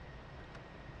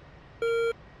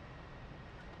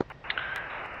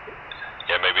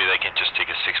 Yeah, maybe they can just take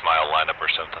a 6-mile lineup or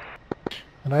something.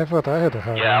 And I thought I had a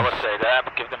hard Yeah, I one. would say that,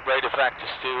 but give them radar factors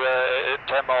to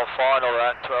 10-mile final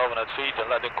at 1200 feet and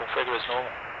let them configure as normal.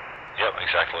 Yep,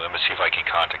 exactly. Let me see if I can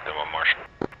contact them on Marshall.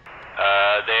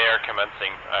 They are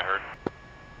commencing, I heard.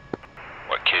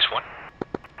 What, case 1?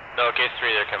 No, case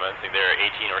 3 they're commencing. They're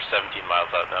 18 or 17 miles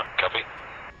out now. Copy.